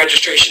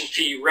registration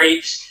fee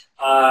rates.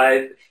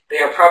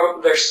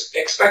 They're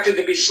expected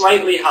to be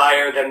slightly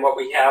higher than what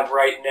we have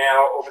right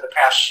now over the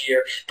past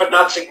year, but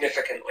not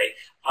significantly.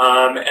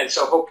 And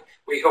so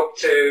we hope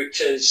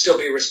to still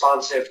be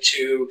responsive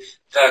to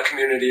the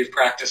community of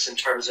practice in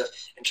terms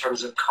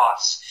of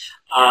costs.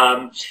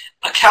 A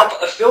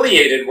CaLP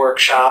affiliated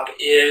workshop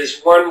is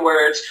one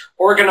where it's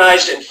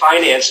organized and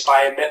financed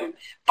by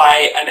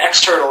an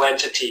external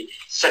entity,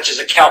 such as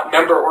a CaLP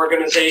member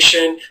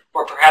organization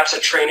or perhaps a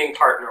training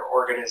partner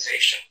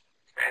organization.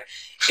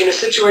 Okay? In a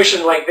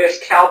situation like this,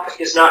 CaLP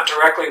is not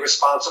directly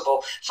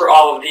responsible for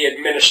all of the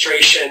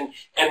administration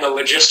and the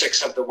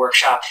logistics of the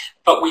workshop,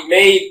 but we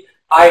may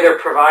either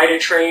provide a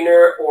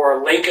trainer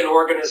or link an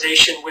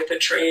organization with a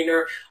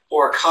trainer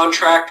or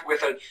contract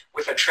with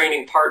a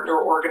training partner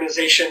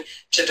organization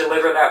to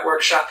deliver that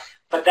workshop.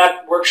 But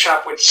that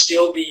workshop would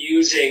still be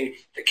using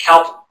the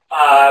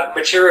CaLP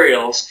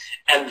materials,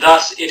 and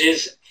thus it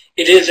is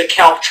a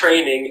CaLP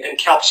training, and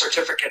CaLP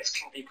certificates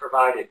can be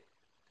provided.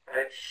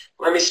 Okay?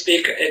 Let me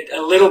speak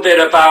a little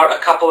bit about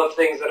a couple of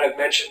things that I've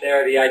mentioned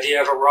there, the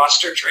idea of a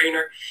roster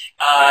trainer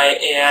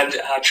and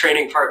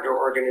training partner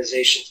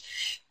organizations.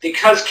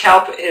 Because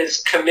CaLP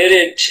is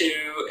committed to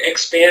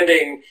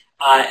expanding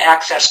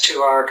access to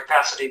our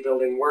capacity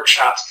building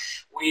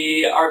workshops,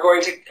 we are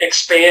going to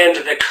expand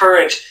the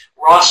current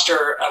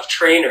roster of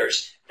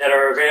trainers that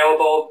are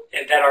available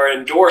and that are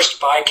endorsed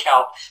by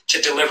CaLP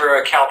to deliver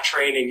a CaLP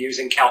training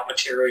using CaLP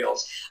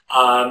materials.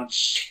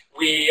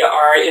 We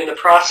are in the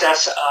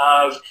process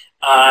of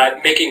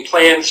making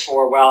plans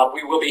for, well,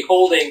 we will be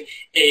holding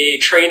a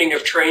training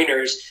of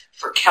trainers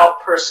for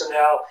CaLP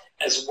personnel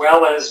as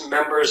well as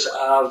members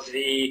of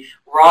the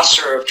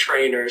roster of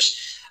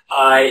trainers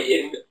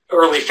in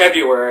early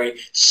February,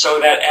 so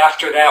that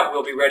after that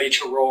we'll be ready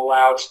to roll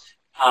out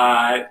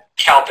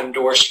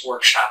CaLP-endorsed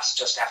workshops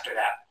just after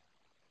that.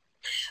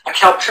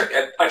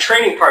 A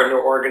training partner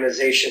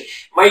organization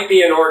might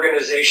be an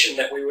organization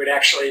that we would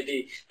actually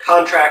be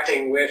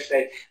contracting with,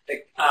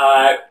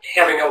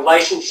 having a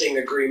licensing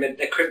agreement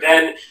that could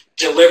then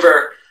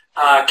deliver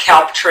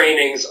CaLP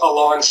trainings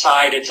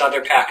alongside its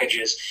other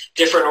packages.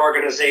 Different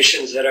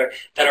organizations that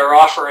are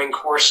offering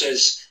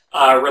courses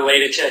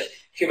related to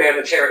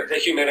the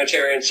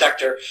humanitarian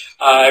sector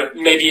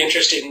may be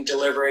interested in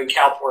delivering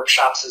CaLP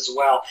workshops as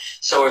well.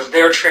 So if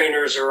their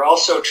trainers are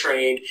also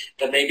trained,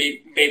 then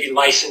they may be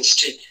licensed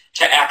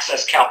to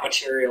access CaLP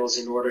materials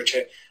in order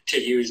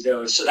to use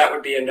those. So that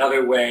would be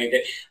another way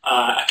that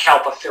a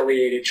CaLP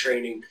affiliated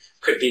training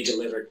could be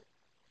delivered.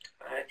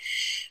 All right.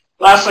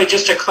 Lastly,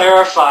 just to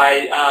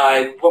clarify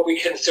what we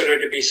consider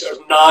to be sort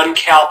of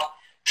non-CaLP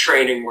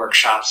training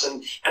workshops.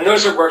 And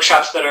those are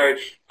workshops that are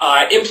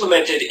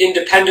implemented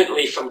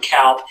independently from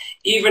CaLP,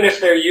 even if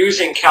they're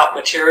using CaLP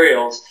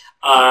materials,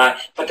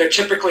 but they're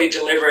typically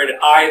delivered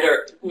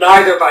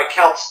neither by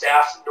CaLP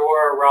staff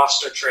nor a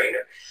roster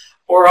trainer.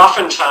 Or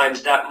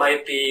oftentimes that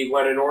might be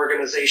when an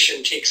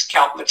organization takes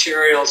CaLP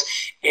materials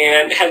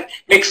and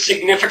makes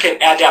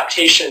significant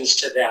adaptations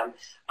to them,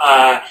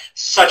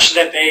 such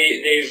that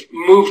they've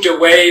moved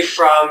away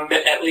from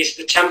at least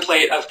the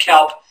template of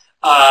CaLP,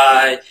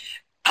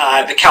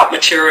 the CaLP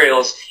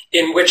materials,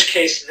 in which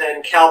case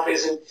then CaLP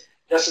isn't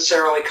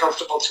necessarily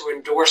comfortable to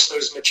endorse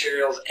those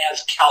materials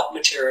as CaLP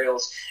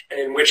materials, and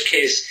in which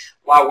case,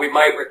 while we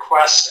might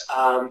request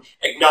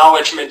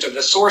acknowledgement of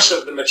the source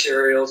of the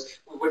materials,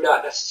 we would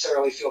not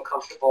necessarily feel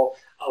comfortable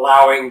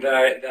allowing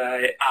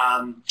the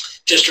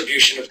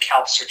distribution of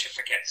CaLP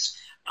certificates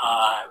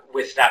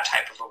with that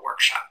type of a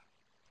workshop.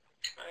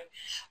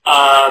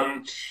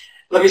 Okay.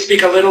 Let me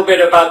speak a little bit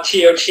about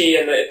TOT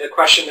and the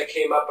question that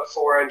came up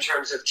before in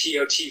terms of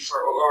TOT for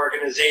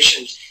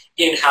organizations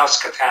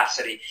in-house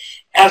capacity.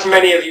 As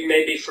many of you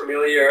may be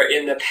familiar,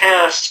 in the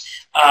past,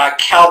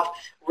 CaLP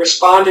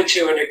responded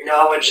to and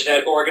acknowledged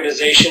that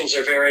organizations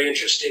are very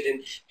interested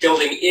in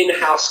building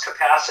in-house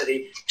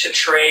capacity to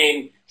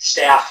train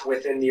staff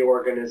within the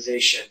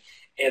organization.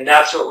 And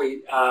that's what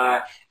we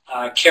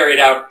carried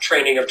out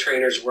training of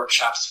trainers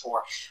workshops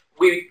for.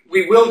 We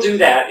will do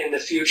that in the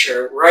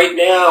future. Right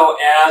now,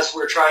 as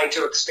we're trying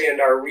to expand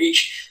our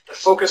reach, the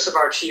focus of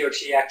our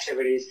TOT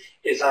activities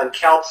is on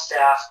CaLP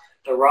staff,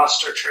 the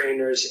roster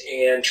trainers,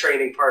 and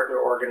training partner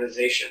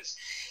organizations.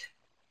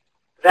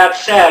 That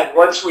said,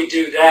 once we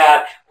do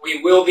that,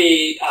 we will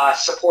be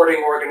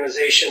supporting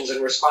organizations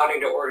and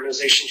responding to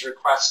organizations'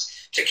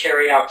 requests to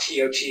carry out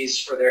TOTs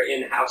for their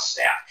in-house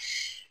staff.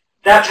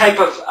 That type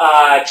of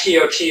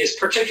TOT is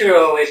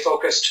particularly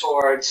focused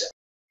towards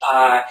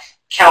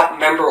CaLP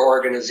member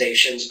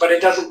organizations, but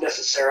it doesn't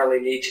necessarily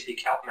need to be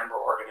CaLP member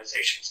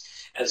organizations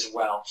as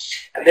well.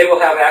 And they will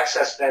have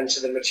access then to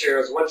the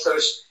materials. Once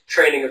those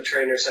training of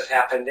trainers have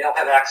happened, they'll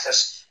have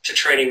access to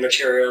training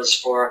materials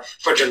for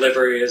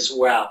delivery as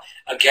well.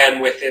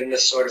 Again, within the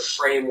sort of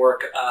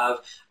framework of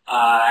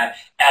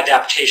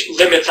adaptation,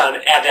 limits on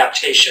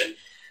adaptation.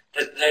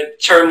 The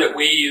term that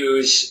we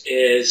use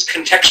is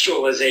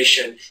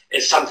contextualization,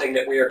 is something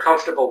that we are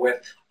comfortable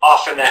with.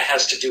 Often that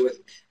has to do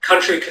with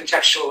country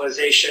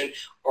contextualization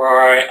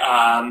or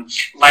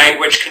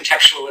language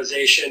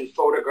contextualization,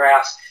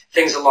 photographs,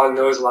 things along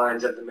those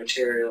lines of the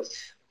materials.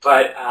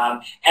 But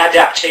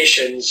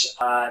adaptations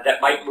that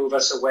might move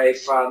us away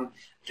from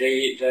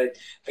the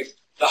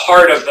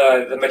heart of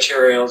the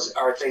materials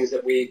are things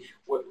that we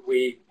will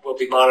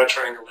be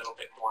monitoring a little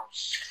bit more.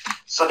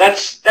 So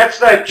that's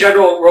the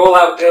general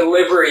rollout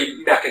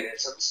delivery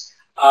mechanisms.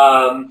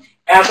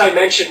 As I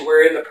mentioned,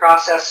 we're in the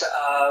process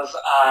of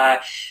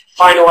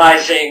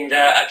finalizing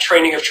the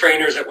training of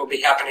trainers that will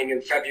be happening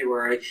in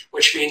February,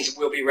 which means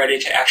we'll be ready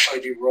to actually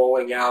be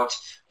rolling out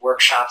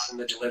workshops and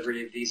the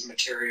delivery of these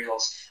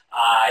materials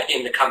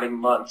in the coming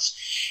months.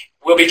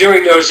 We'll be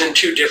doing those in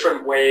two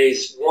different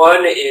ways.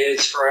 One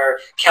is for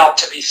CaLP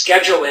to be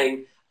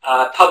scheduling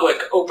public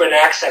open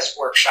access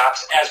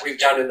workshops, as we've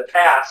done in the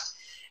past.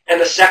 And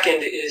the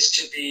second is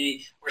to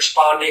be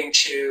responding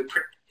to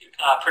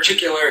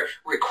particular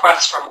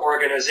requests from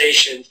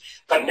organizations,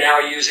 but now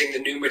using the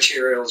new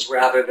materials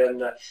rather than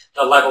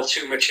the level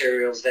 2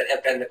 materials that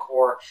have been the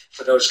core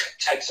for those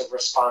types of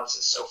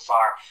responses so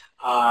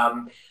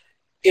far.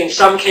 In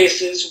some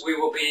cases, we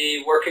will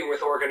be working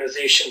with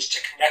organizations to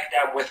connect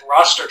them with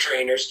roster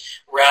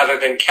trainers rather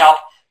than CaLP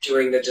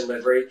doing the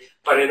delivery,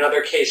 but in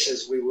other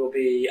cases, we will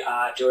be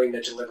doing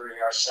the delivery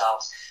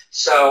ourselves.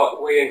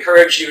 So we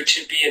encourage you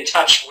to be in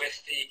touch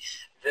with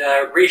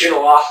the regional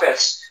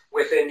office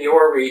within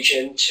your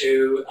region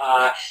to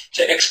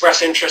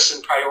express interest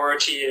and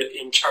priority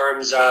in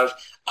terms of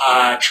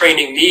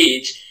training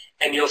needs.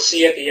 And you'll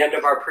see at the end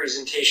of our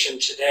presentation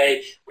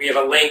today, we have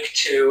a link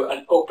to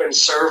an open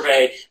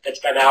survey that's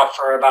been out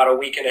for about a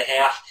week and a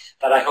half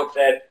that I hope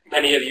that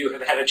many of you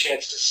have had a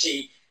chance to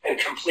see and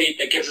complete.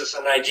 That gives us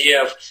an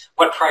idea of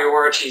what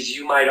priorities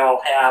you might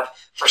all have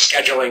for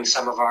scheduling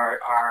some of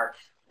our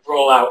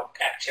rollout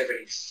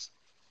activities.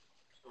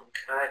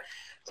 Okay.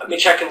 Let me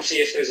check and see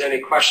if there's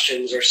any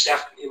questions, or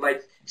Steph, you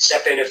might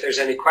step in if there's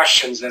any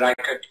questions that I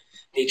could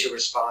need to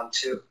respond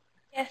to.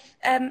 Yes,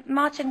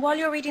 Martin, while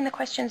you're reading the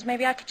questions,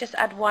 maybe I could just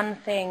add one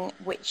thing,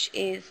 which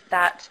is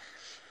that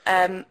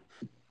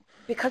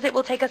because it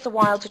will take us a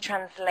while to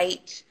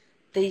translate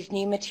these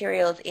new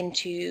materials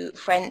into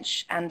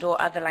French and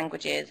or other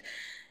languages,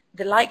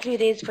 the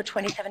likelihood is for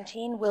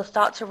 2017 we'll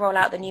start to roll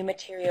out the new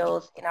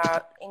materials in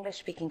our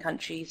English-speaking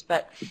countries,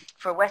 but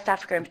for West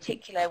Africa in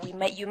particular,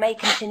 you may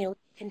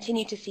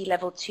continue to see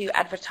level 2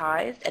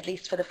 advertised, at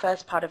least for the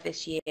first part of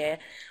this year,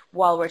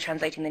 while we're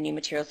translating the new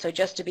materials. So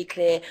just to be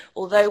clear,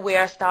 although we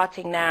are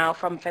starting now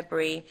from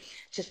February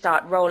to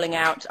start rolling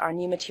out our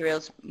new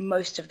materials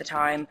most of the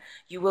time,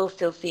 you will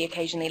still see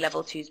occasionally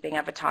level 2s being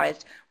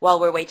advertised while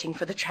we're waiting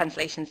for the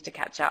translations to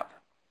catch up.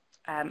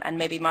 And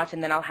maybe, Martin,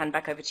 then I'll hand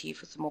back over to you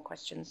for some more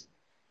questions.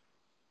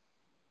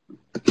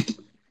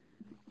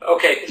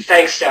 Okay,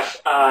 thanks,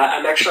 Steph.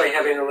 I'm actually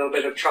having a little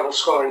bit of trouble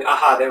scrolling.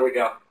 Aha, there we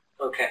go.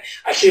 Okay.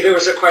 I see there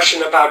was a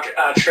question about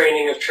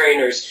training of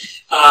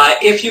trainers.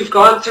 If you've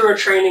gone through a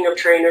training of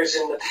trainers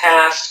in the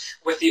past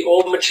with the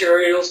old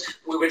materials,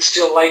 we would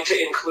still like to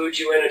include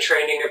you in a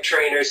training of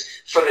trainers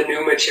for the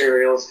new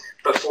materials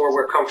before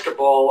we're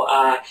comfortable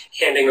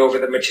handing over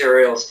the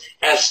materials.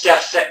 As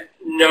Steph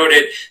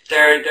noted,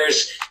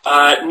 there's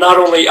not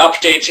only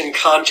updates in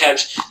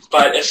content,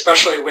 but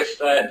especially with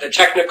the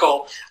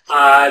technical,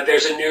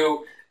 there's a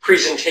new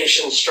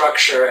presentation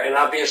structure, and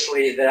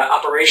obviously the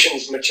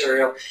operations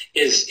material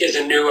is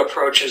a new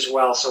approach as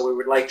well, so we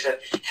would like to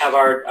have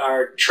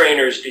our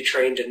trainers be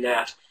trained in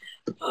that.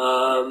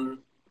 I'm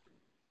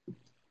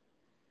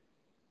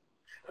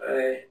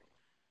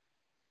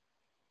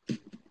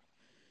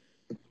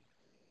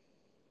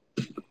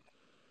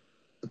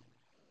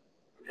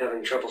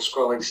having trouble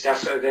scrolling.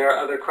 Steph, are there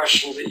other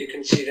questions that you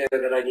can see there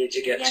that I need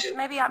to get to?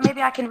 Maybe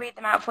I can read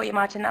them out for you,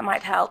 Martin. That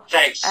might help.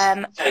 Thanks. Thank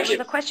you. There was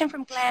a question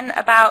from Glenn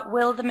about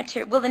will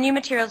the new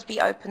materials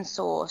be open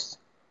source?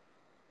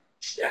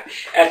 Yeah.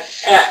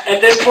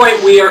 At this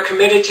point, we are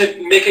committed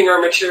to making our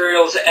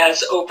materials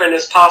as open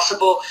as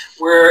possible.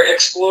 We're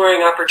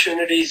exploring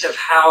opportunities of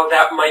how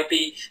that might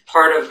be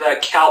part of the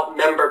CaLP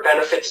member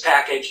benefits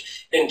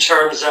package in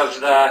terms of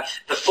the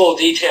full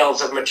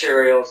details of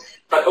materials.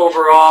 But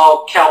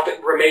overall,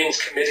 CaLP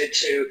remains committed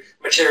to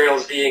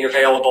materials being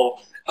available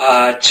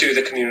to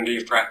the community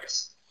of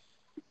practice.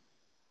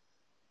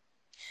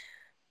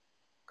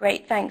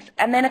 Great, thanks.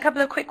 And then a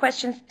couple of quick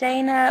questions.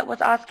 Dana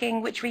was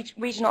asking which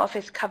regional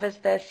office covers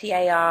the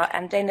CAR,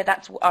 and Dana,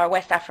 that's our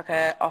West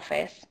Africa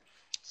office.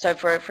 So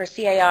for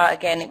CAR,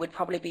 again, it would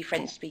probably be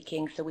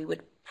French-speaking, so we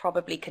would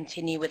probably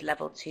continue with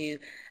level 2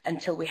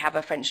 until we have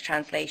a French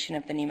translation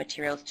of the new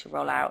materials to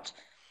roll out.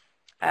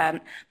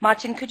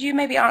 Martin, could you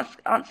maybe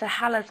answer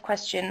Hala's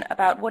question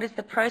about what is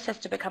the process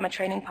to become a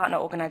training partner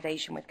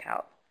organization with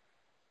CaLP?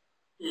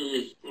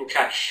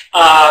 Okay.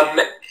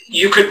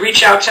 You could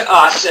reach out to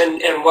us,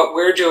 and what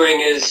we're doing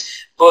is,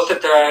 both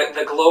at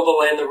the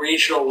global and the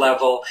regional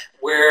level,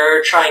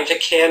 we're trying to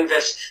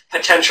canvass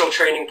potential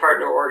training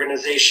partner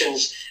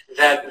organizations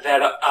that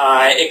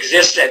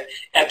exist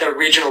at the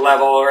regional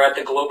level or at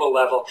the global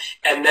level,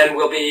 and then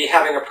we'll be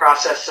having a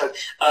process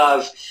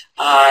of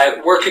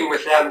working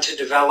with them to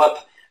develop,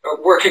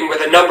 or working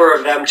with a number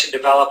of them to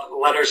develop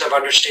letters of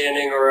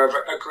understanding or of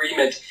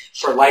agreement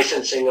for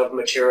licensing of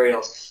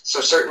materials.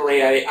 So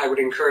certainly I would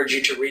encourage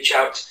you to reach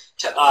out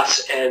to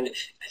us, and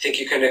I think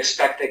you can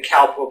expect that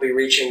CaLP will be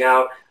reaching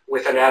out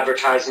with an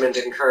advertisement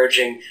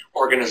encouraging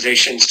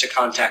organizations to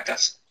contact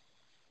us.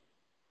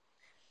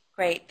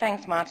 Great,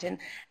 thanks, Martin.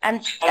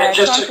 And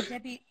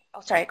Debbie, oh,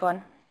 sorry, go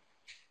on.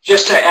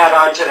 Just to add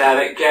on to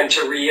that, again,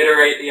 to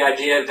reiterate the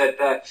idea that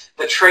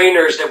the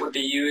trainers that would be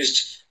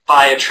used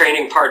by a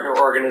training partner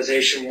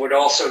organization would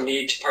also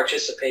need to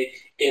participate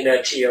in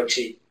a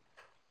TOT.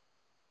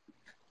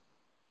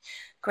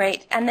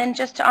 Great. And then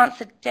just to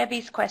answer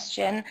Debbie's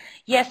question,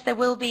 yes, there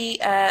will be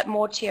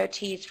more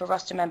TOTs for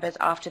roster members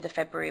after the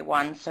February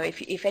one. So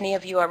if any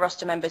of you are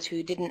roster members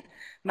who didn't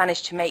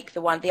manage to make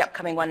the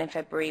upcoming one in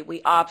February,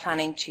 we are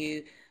planning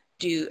to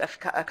do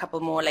a couple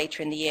more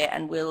later in the year,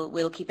 and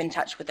we'll keep in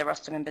touch with the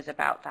roster members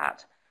about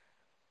that.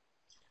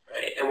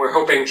 Right. And we're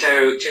hoping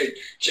to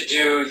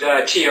do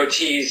the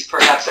TOTs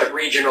perhaps at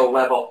regional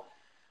level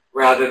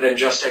rather than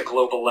just at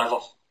global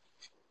level.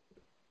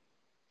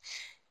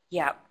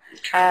 Yeah.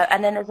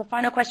 And then there's a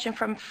final question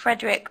from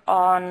Frederick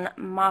on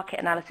market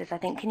analysis, I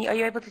think. Are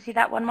you able to see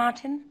that one,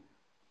 Martin?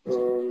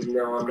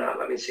 No, I'm not.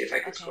 Let me see if I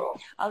can scroll.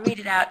 I'll read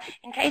it out.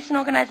 In case an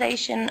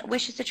organization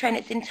wishes to train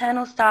its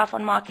internal staff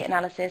on market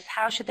analysis,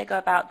 how should they go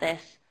about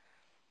this?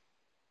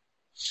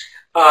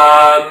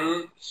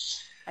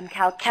 And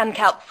can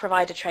CaLP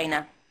provide a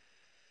trainer?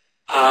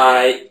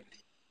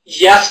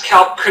 Yes,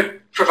 CaLP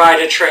could provide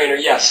a trainer,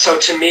 yes. So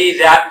to me,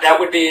 that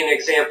would be an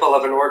example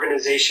of an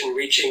organization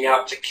reaching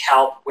out to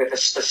CaLP with a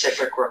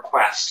specific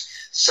request.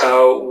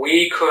 So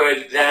we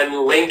could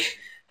then link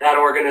that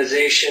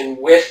organization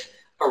with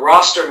a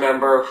roster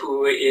member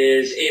who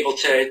is able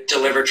to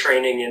deliver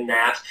training in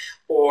that,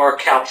 or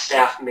CaLP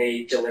staff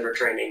may deliver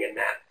training in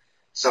that.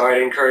 So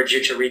I'd encourage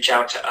you to reach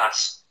out to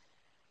us.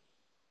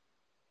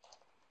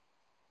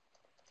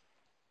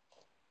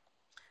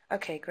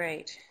 Okay,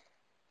 great.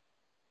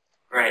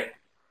 Right.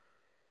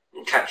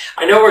 Okay.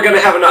 I know we're going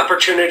to have an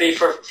opportunity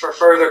for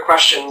further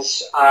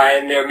questions,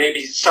 and there may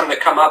be some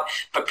that come up,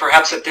 but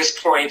perhaps at this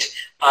point,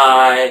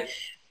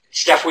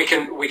 Steph, we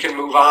can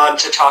move on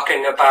to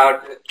talking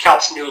about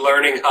CaLP's new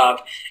Learning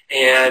Hub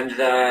and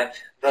the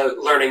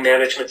learning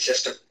management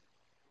system.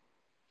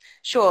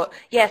 Sure.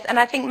 Yes, and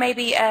I think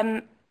maybe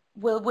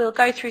we'll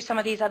go through some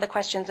of these other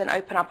questions and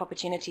open up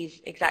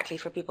opportunities exactly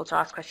for people to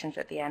ask questions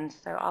at the end.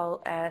 So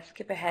I'll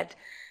skip ahead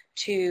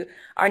to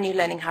our new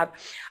Learning Hub.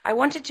 I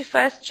wanted to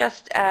first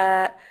just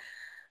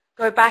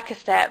go back a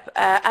step.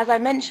 As I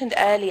mentioned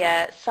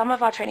earlier, some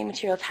of our training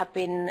materials have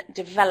been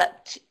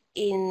developed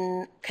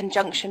in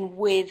conjunction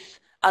with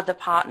other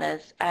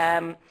partners.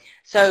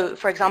 So,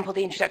 for example,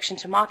 the Introduction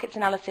to Markets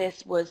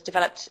Analysis was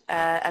developed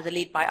as a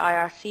lead by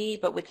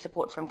IRC, but with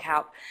support from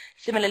CaLP.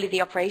 Similarly,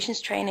 the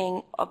operations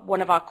training,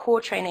 one of our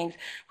core trainings,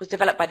 was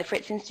developed by the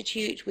Fritz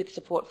Institute with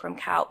support from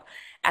CaLP.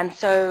 And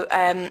so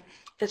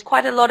there's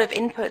quite a lot of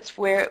inputs.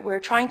 We're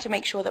trying to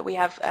make sure that we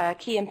have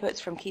key inputs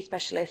from key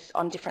specialists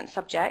on different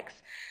subjects.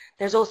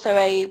 There's also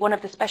one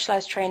of the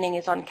specialized training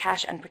is on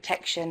cash and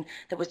protection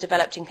that was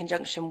developed in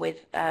conjunction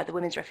with the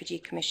Women's Refugee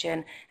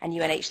Commission and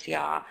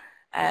UNHCR.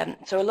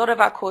 So a lot of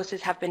our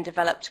courses have been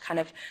developed kind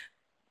of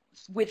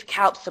with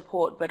CaLP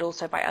support, but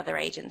also by other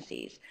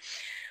agencies.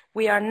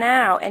 We are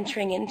now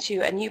entering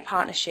into a new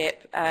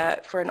partnership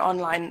for an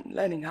online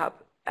learning hub,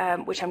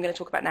 which I'm going to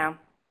talk about now.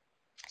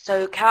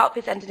 So CaLP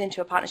has entered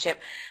into a partnership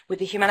with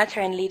the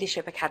Humanitarian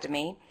Leadership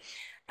Academy.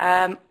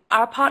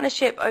 Our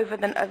partnership over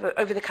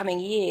the coming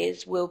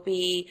years will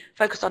be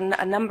focused on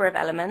a number of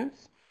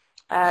elements.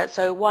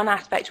 So one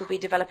aspect will be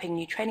developing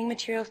new training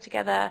materials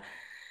together.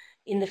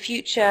 In the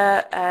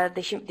future,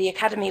 the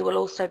Academy will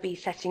also be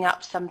setting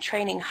up some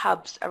training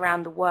hubs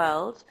around the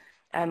world,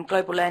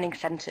 global learning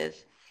centers.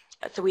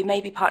 So we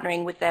may be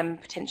partnering with them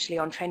potentially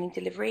on training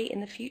delivery in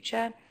the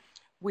future.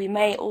 We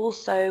may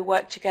also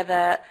work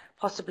together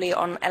possibly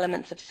on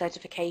elements of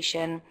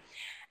certification.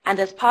 And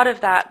as part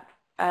of that,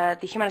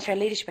 the Humanitarian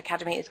Leadership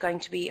Academy is going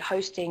to be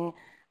hosting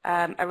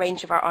a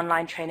range of our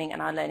online training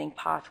and our learning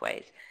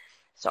pathways.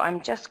 So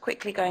I'm just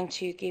quickly going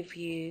to give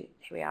you,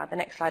 here we are, the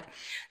next slide.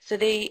 So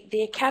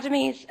the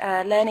Academy's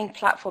learning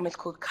platform is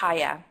called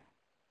Kaya.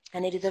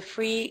 and it is a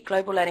free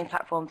global learning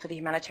platform for the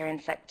humanitarian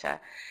sector.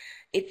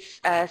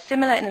 It's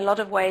similar in a lot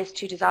of ways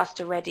to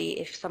Disaster Ready,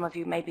 if some of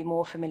you may be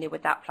more familiar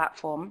with that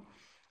platform.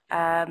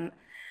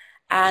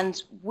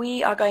 And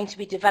we are going to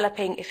be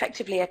developing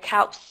effectively a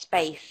CaLP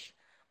space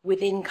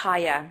within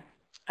Kaya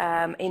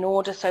in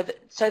order so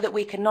that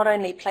we can not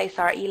only place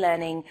our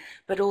e-learning,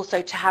 but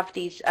also to have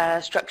these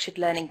structured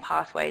learning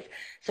pathways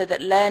so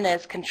that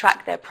learners can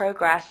track their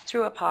progress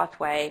through a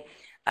pathway,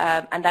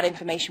 and that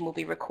information will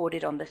be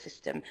recorded on the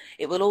system.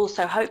 It will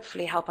also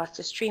hopefully help us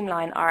to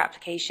streamline our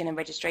application and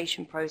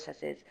registration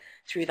processes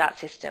through that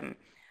system.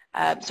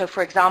 So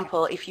for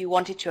example, if you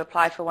wanted to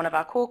apply for one of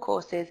our core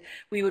courses,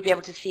 we would be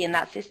able to see in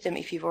that system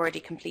if you've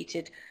already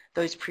completed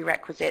those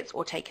prerequisites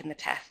or taken the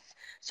tests.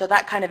 So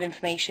that kind of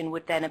information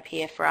would then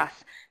appear for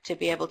us to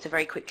be able to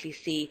very quickly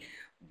see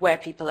where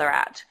people are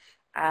at.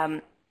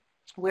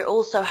 We're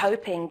also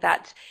hoping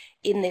that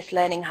in this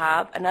learning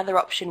hub, another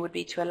option would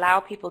be to allow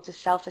people to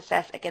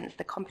self-assess against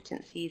the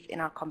competencies in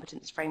our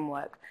competence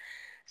framework.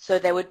 So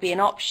there would be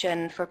an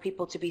option for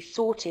people to be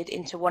sorted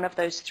into one of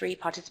those 3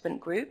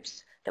 participant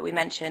groups that we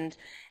mentioned,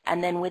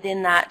 and then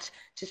within that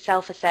to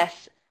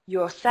self-assess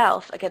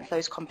yourself against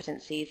those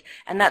competencies.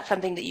 And that's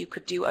something that you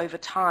could do over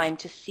time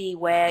to see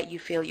where you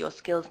feel your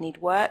skills need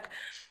work,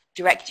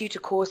 direct you to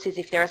courses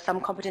if there are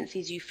some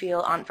competencies you feel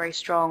aren't very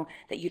strong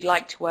that you'd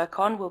like to work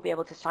on. We'll be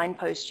able to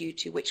signpost you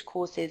to which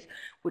courses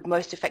would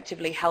most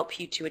effectively help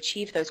you to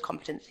achieve those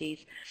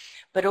competencies,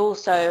 but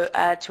also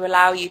to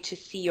allow you to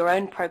see your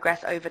own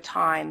progress over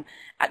time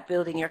at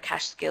building your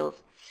cash skills.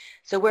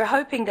 So we're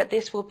hoping that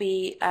this will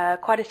be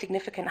quite a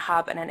significant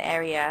hub and an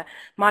area.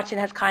 Martin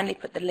has kindly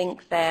put the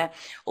link there.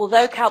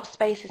 Although CaLP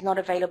Space is not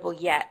available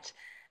yet,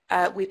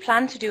 we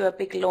plan to do a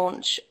big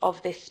launch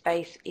of this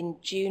space in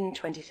June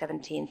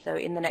 2017, so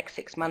in the next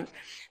 6 months.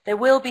 There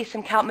will be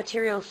some CaLP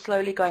materials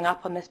slowly going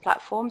up on this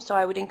platform, so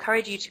I would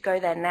encourage you to go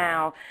there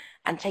now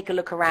and take a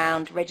look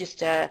around,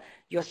 register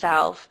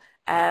yourself.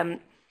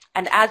 And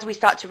as we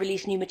start to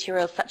release new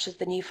materials such as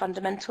the new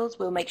fundamentals,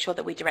 we'll make sure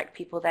that we direct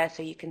people there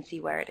so you can see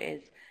where it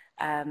is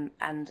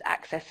and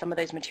access some of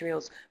those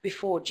materials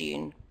before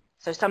June.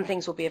 So some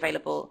things will be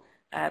available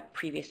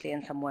previously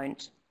and some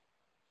won't.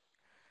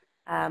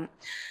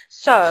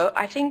 So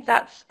I think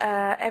that's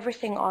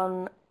everything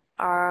on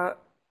our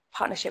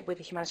partnership with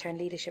the Humanitarian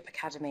Leadership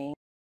Academy.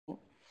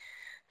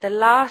 The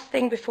last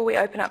thing before we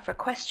open up for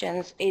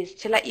questions is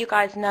to let you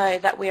guys know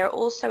that we are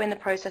also in the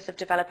process of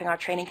developing our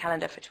training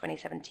calendar for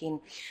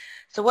 2017.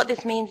 So what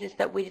this means is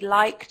that we'd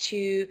like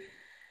to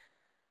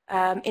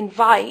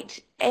invite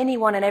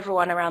anyone and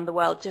everyone around the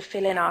world to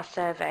fill in our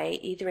survey,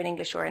 either in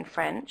English or in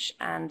French,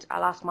 and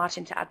I'll ask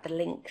Martin to add the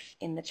links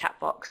in the chat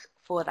box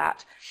for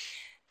that.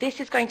 This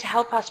is going to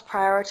help us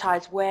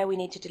prioritize where we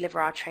need to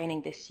deliver our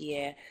training this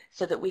year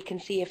so that we can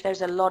see if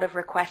there's a lot of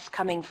requests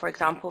coming, for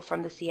example,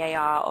 from the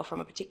CAR or from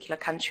a particular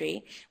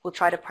country. We'll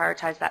try to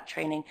prioritize that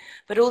training,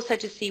 but also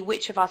to see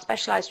which of our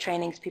specialized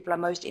trainings people are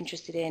most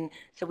interested in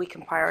so we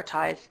can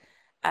prioritize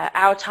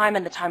our time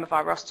and the time of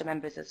our roster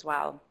members as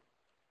well.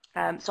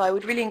 So I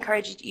would really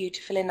encourage you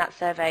to fill in that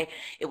survey.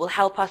 It will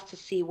help us to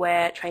see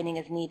where training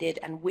is needed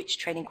and which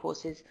training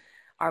courses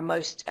are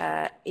most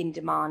in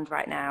demand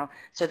right now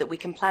so that we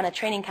can plan a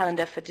training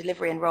calendar for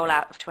delivery and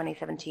rollout of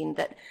 2017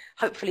 that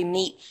hopefully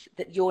meets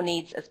your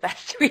needs as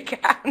best we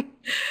can.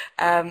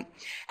 And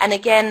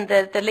again,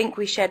 the link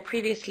we shared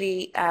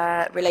previously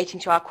relating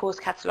to our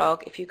course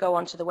catalogue, if you go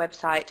onto the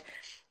website,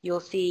 you'll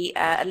see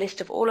a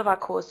list of all of our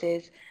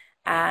courses,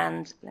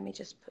 and let me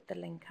just put the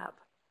link up.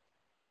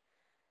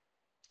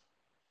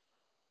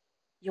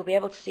 You'll be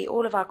able to see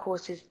all of our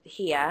courses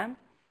here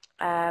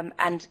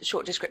and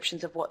short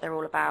descriptions of what they're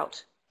all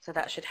about. So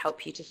that should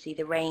help you to see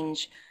the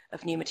range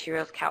of new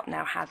materials CaLP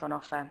now has on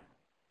offer.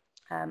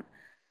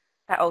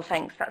 Oh,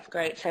 thanks, that's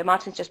great. So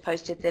Martin's just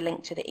posted the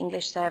link to the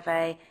English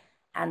survey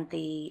and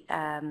the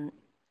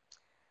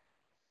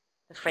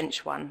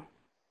French one.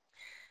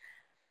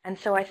 And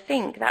so I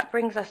think that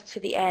brings us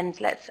to the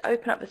end. Let's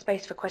open up the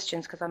space for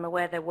questions because I'm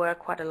aware there were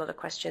quite a lot of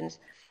questions.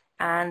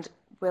 And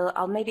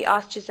I'll maybe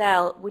ask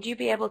Giselle, would you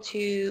be able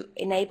to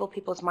enable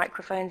people's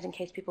microphones in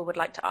case people would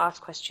like to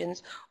ask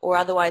questions, or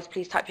otherwise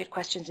please type your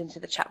questions into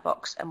the chat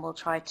box and we'll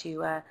try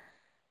to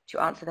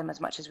answer them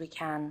as much as we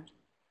can.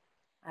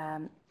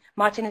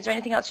 Martin, is there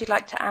anything else you'd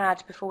like to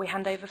add before we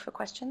hand over for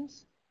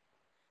questions?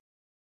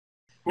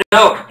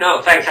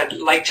 No, thanks. I'd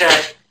like to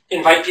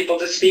invite people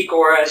to speak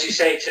or, as you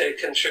say, to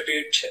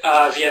contribute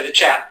via the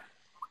chat.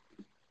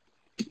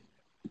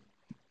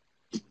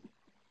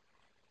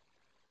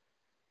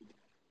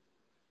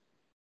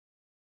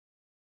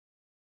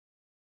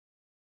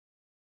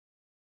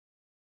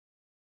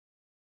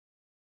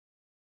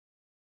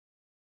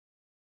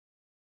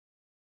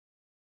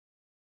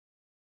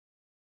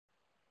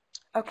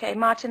 Okay,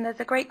 Martin, there's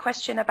a great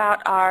question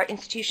about our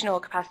institutional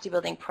capacity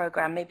building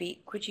program.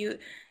 Maybe could you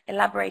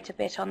elaborate a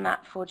bit on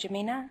that for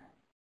Jamina?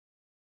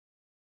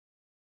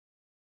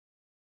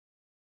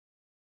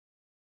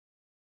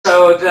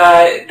 So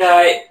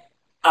the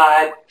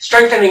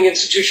strengthening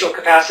institutional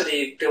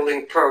capacity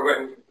building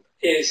program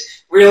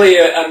is really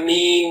a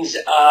means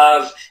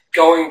of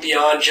going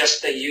beyond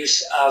just the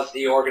use of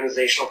the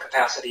organizational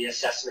capacity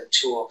assessment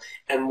tool.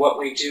 And what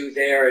we do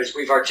there is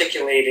we've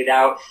articulated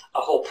out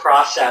a whole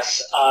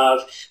process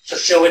of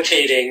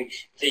facilitating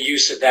the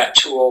use of that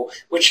tool,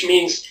 which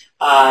means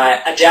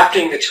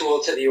adapting the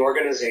tool to the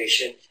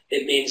organization.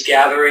 It means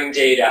gathering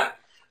data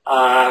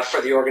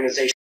for the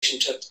organization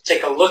to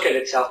take a look at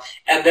itself,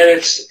 and then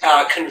it's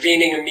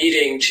convening a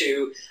meeting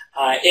to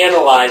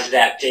analyze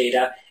that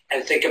data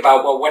and think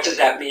about, well, what does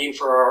that mean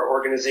for our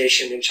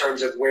organization in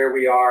terms of where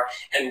we are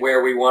and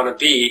where we want to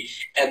be?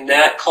 And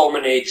that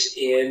culminates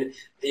in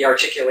the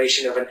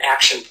articulation of an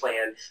action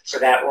plan for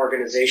that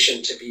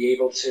organization to be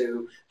able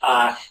to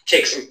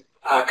take some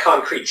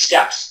concrete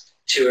steps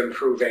to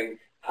improving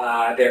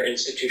their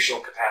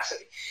institutional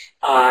capacity.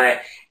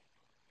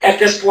 At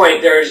this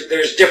point,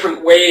 there's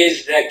different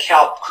ways that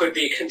CaLP could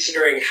be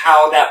considering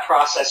how that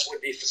process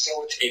would be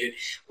facilitated,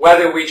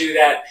 whether we do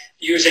that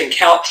using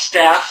CaLP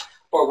staff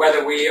or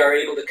whether we are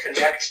able to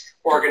connect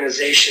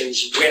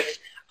organizations with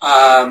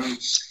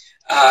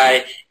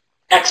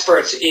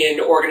experts in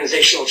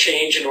organizational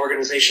change and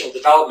organizational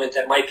development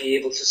that might be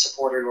able to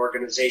support an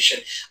organization,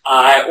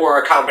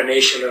 or a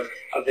combination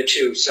of the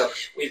two. So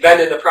we've been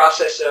in the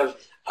process of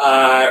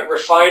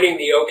refining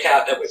the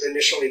OCAT that was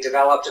initially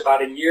developed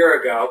about a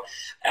year ago,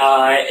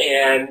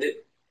 and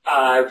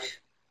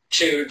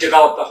to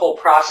develop the whole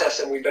process,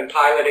 and we've been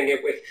piloting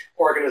it with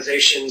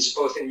organizations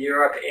both in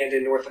Europe and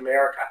in North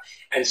America.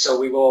 And so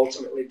we will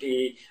ultimately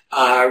be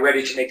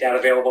ready to make that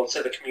available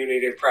to the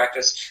community of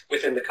practice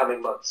within the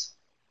coming months.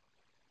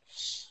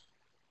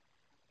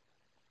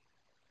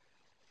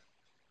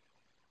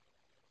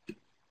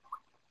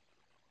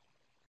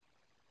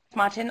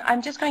 Martin,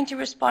 I'm just going to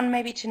respond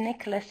maybe to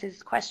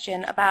Nicholas's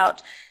question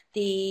about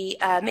the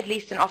Middle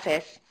Eastern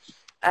office.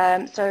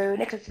 So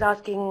Nicholas is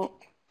asking,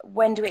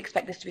 when do we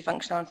expect this to be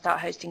functional and start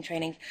hosting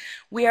trainings?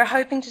 We are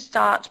hoping to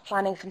start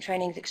planning some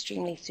trainings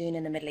extremely soon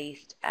in the Middle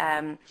East.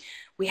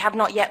 We have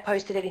not yet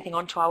posted anything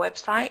onto our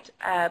website,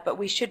 but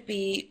we should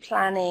be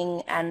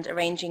planning and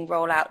arranging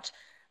rollout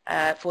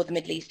for the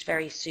Middle East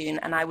very soon,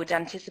 and I would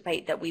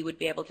anticipate that we would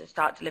be able to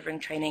start delivering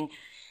training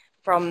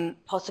from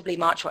possibly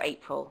March or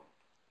April.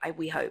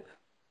 We hope.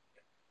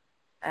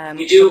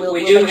 We do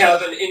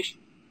have an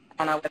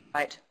on our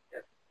website.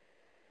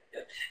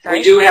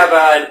 We do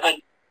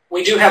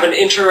have an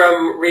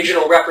interim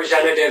regional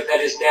representative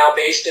that is now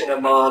based in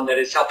Amman that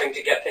is helping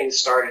to get things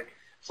started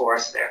for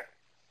us there.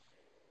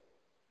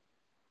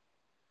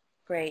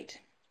 Great.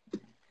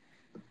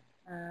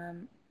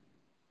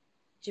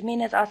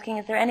 Jamina is asking,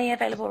 is there any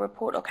available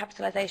report or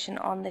capitalization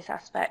on this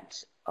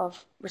aspect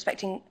of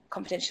respecting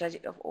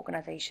confidentiality of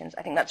organizations?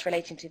 I think that's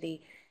relating to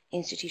the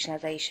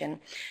institutionalization.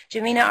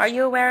 Jamina, are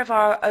you aware of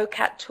our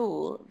OCAT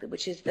tool,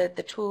 which is the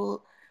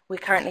tool we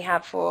currently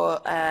have for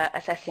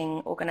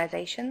assessing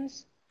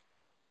organizations?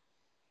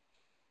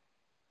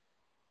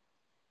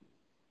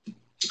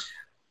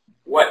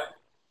 What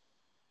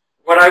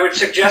I would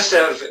suggest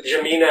of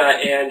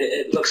Jamina, and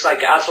it looks like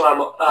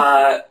Aslam,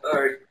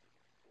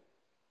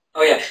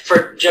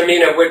 for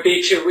Jamina would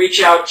be to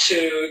reach out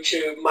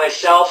to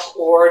myself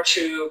or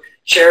to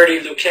Charity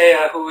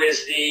Lukea, who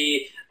is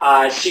the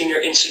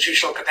Senior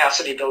Institutional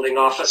Capacity Building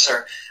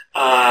Officer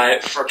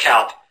for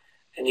CaLP.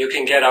 And you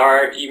can get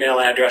our email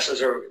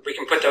addresses, or we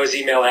can put those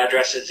email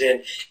addresses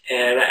in,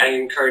 and I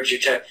encourage you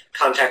to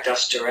contact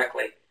us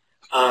directly.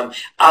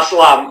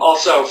 Aslam,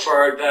 also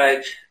for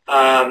the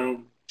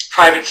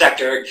private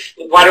sector,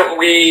 why don't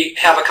we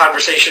have a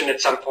conversation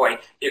at some point?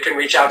 You can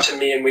reach out to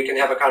me and we can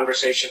have a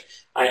conversation.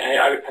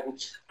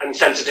 I'm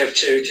sensitive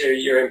to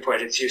your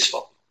input. It's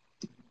useful.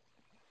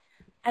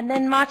 And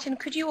then, Martin,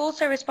 could you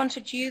also respond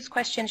to Ju's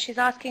question? She's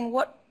asking,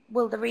 what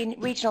will the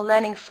regional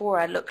learning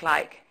fora look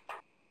like?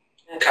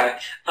 Okay.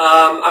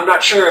 I'm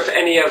not sure if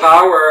any of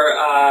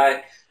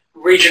our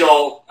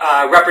regional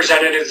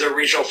representatives or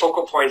regional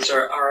focal points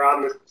are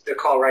on the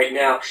call right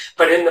now.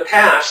 But in the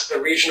past, the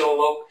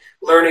regional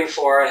learning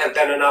fora have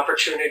been an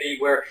opportunity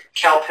where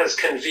CaLP has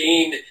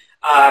convened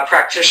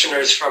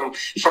practitioners from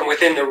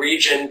within the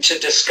region to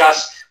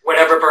discuss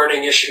whatever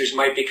burning issues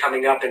might be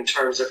coming up in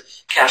terms of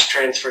cash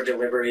transfer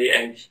delivery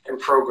and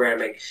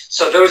programming.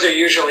 So those are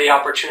usually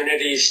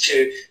opportunities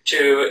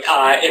to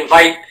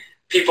invite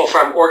people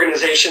from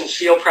organizations,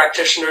 field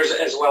practitioners,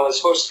 as well as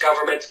host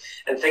government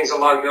and things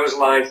along those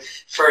lines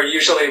for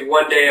usually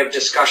one day of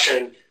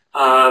discussion.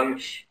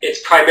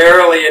 It's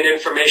primarily an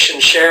information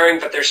sharing,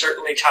 but there's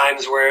certainly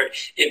times where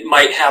it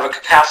might have a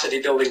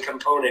capacity building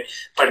component,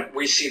 but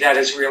we see that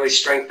as really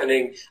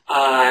strengthening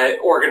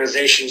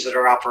organizations that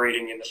are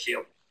operating in the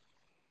field.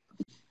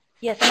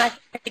 Yes, and I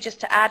think just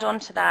to add on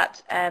to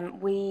that,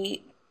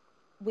 we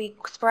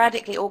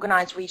sporadically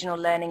organize regional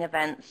learning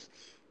events,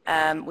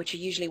 which are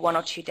usually 1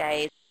 or 2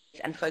 days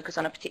and focus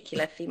on a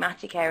particular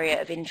thematic area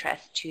of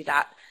interest to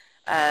that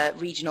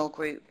regional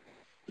group.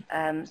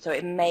 So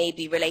it may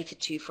be related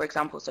to, for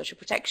example, social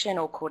protection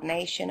or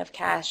coordination of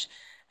cash,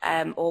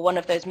 or one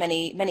of those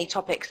many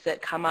topics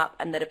that come up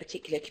and that a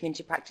particular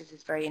community practice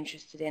is very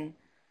interested in.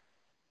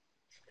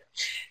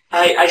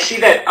 I see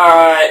that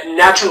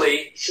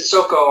Natalie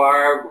Sissoko,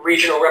 our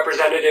regional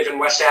representative in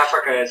West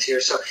Africa, is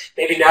here. So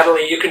maybe,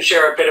 Natalie, you can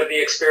share a bit of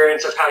the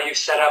experience of how you've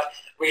set up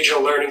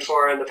regional learning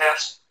fora in the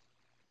past.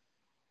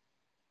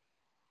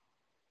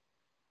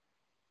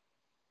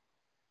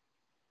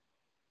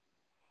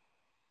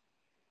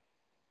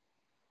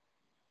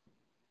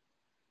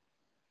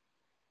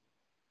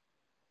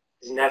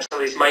 Is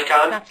Natalie's mic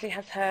on? Natalie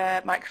has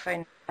her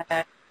microphone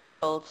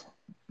enabled.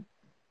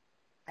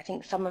 I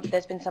think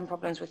there's been some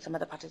problems with some of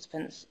the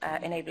participants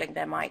enabling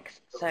their mics.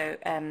 So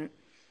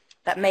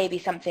that may be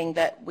something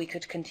that we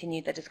could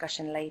continue the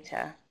discussion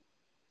later.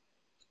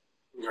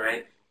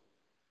 Right.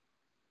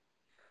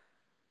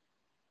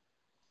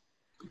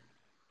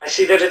 I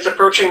see that it's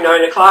approaching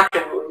 9 o'clock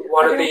and we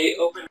want to be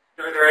open.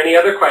 Are there any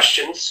other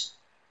questions?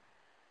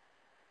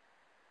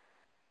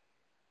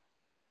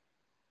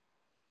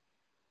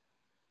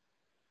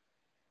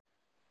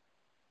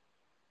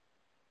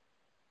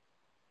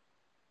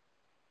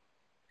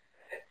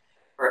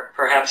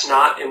 Perhaps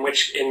not, in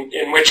which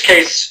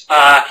case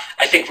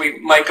I think we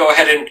might go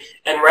ahead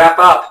and wrap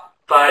up.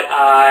 But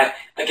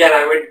again,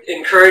 I would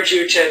encourage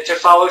you to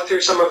follow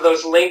through some of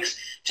those links,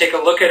 take a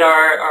look at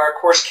our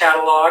course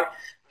catalog,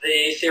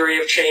 the theory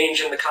of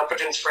change and the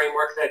competence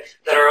framework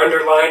that are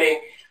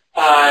underlining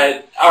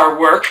our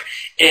work.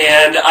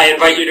 And I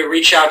invite you to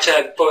reach out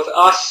to both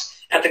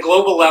us at the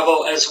global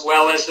level as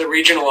well as the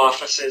regional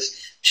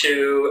offices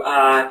to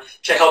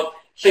help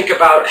think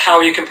about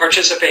how you can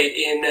participate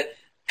in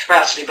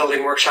capacity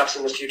building workshops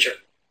in the future.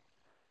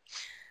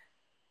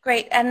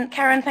 Great. And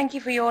Karen, thank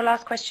you for your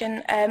last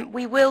question.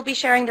 We will be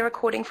sharing the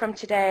recording from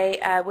today.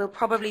 We'll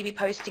probably be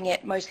posting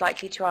it most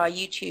likely to our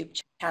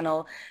YouTube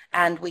channel,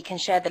 and we can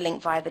share the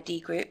link via the D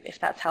group if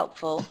that's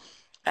helpful,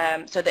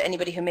 so that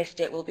anybody who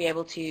missed it will be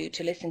able to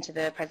listen to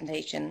the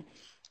presentation.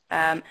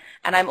 And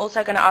I'm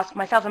also going to ask,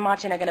 myself and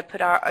Martin are going to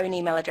put our own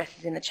email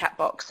addresses in the chat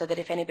box so that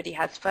if anybody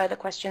has further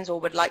questions or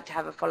would like to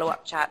have a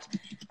follow-up chat,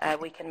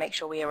 we can make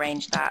sure we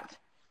arrange that.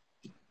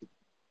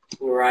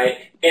 Right.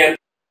 And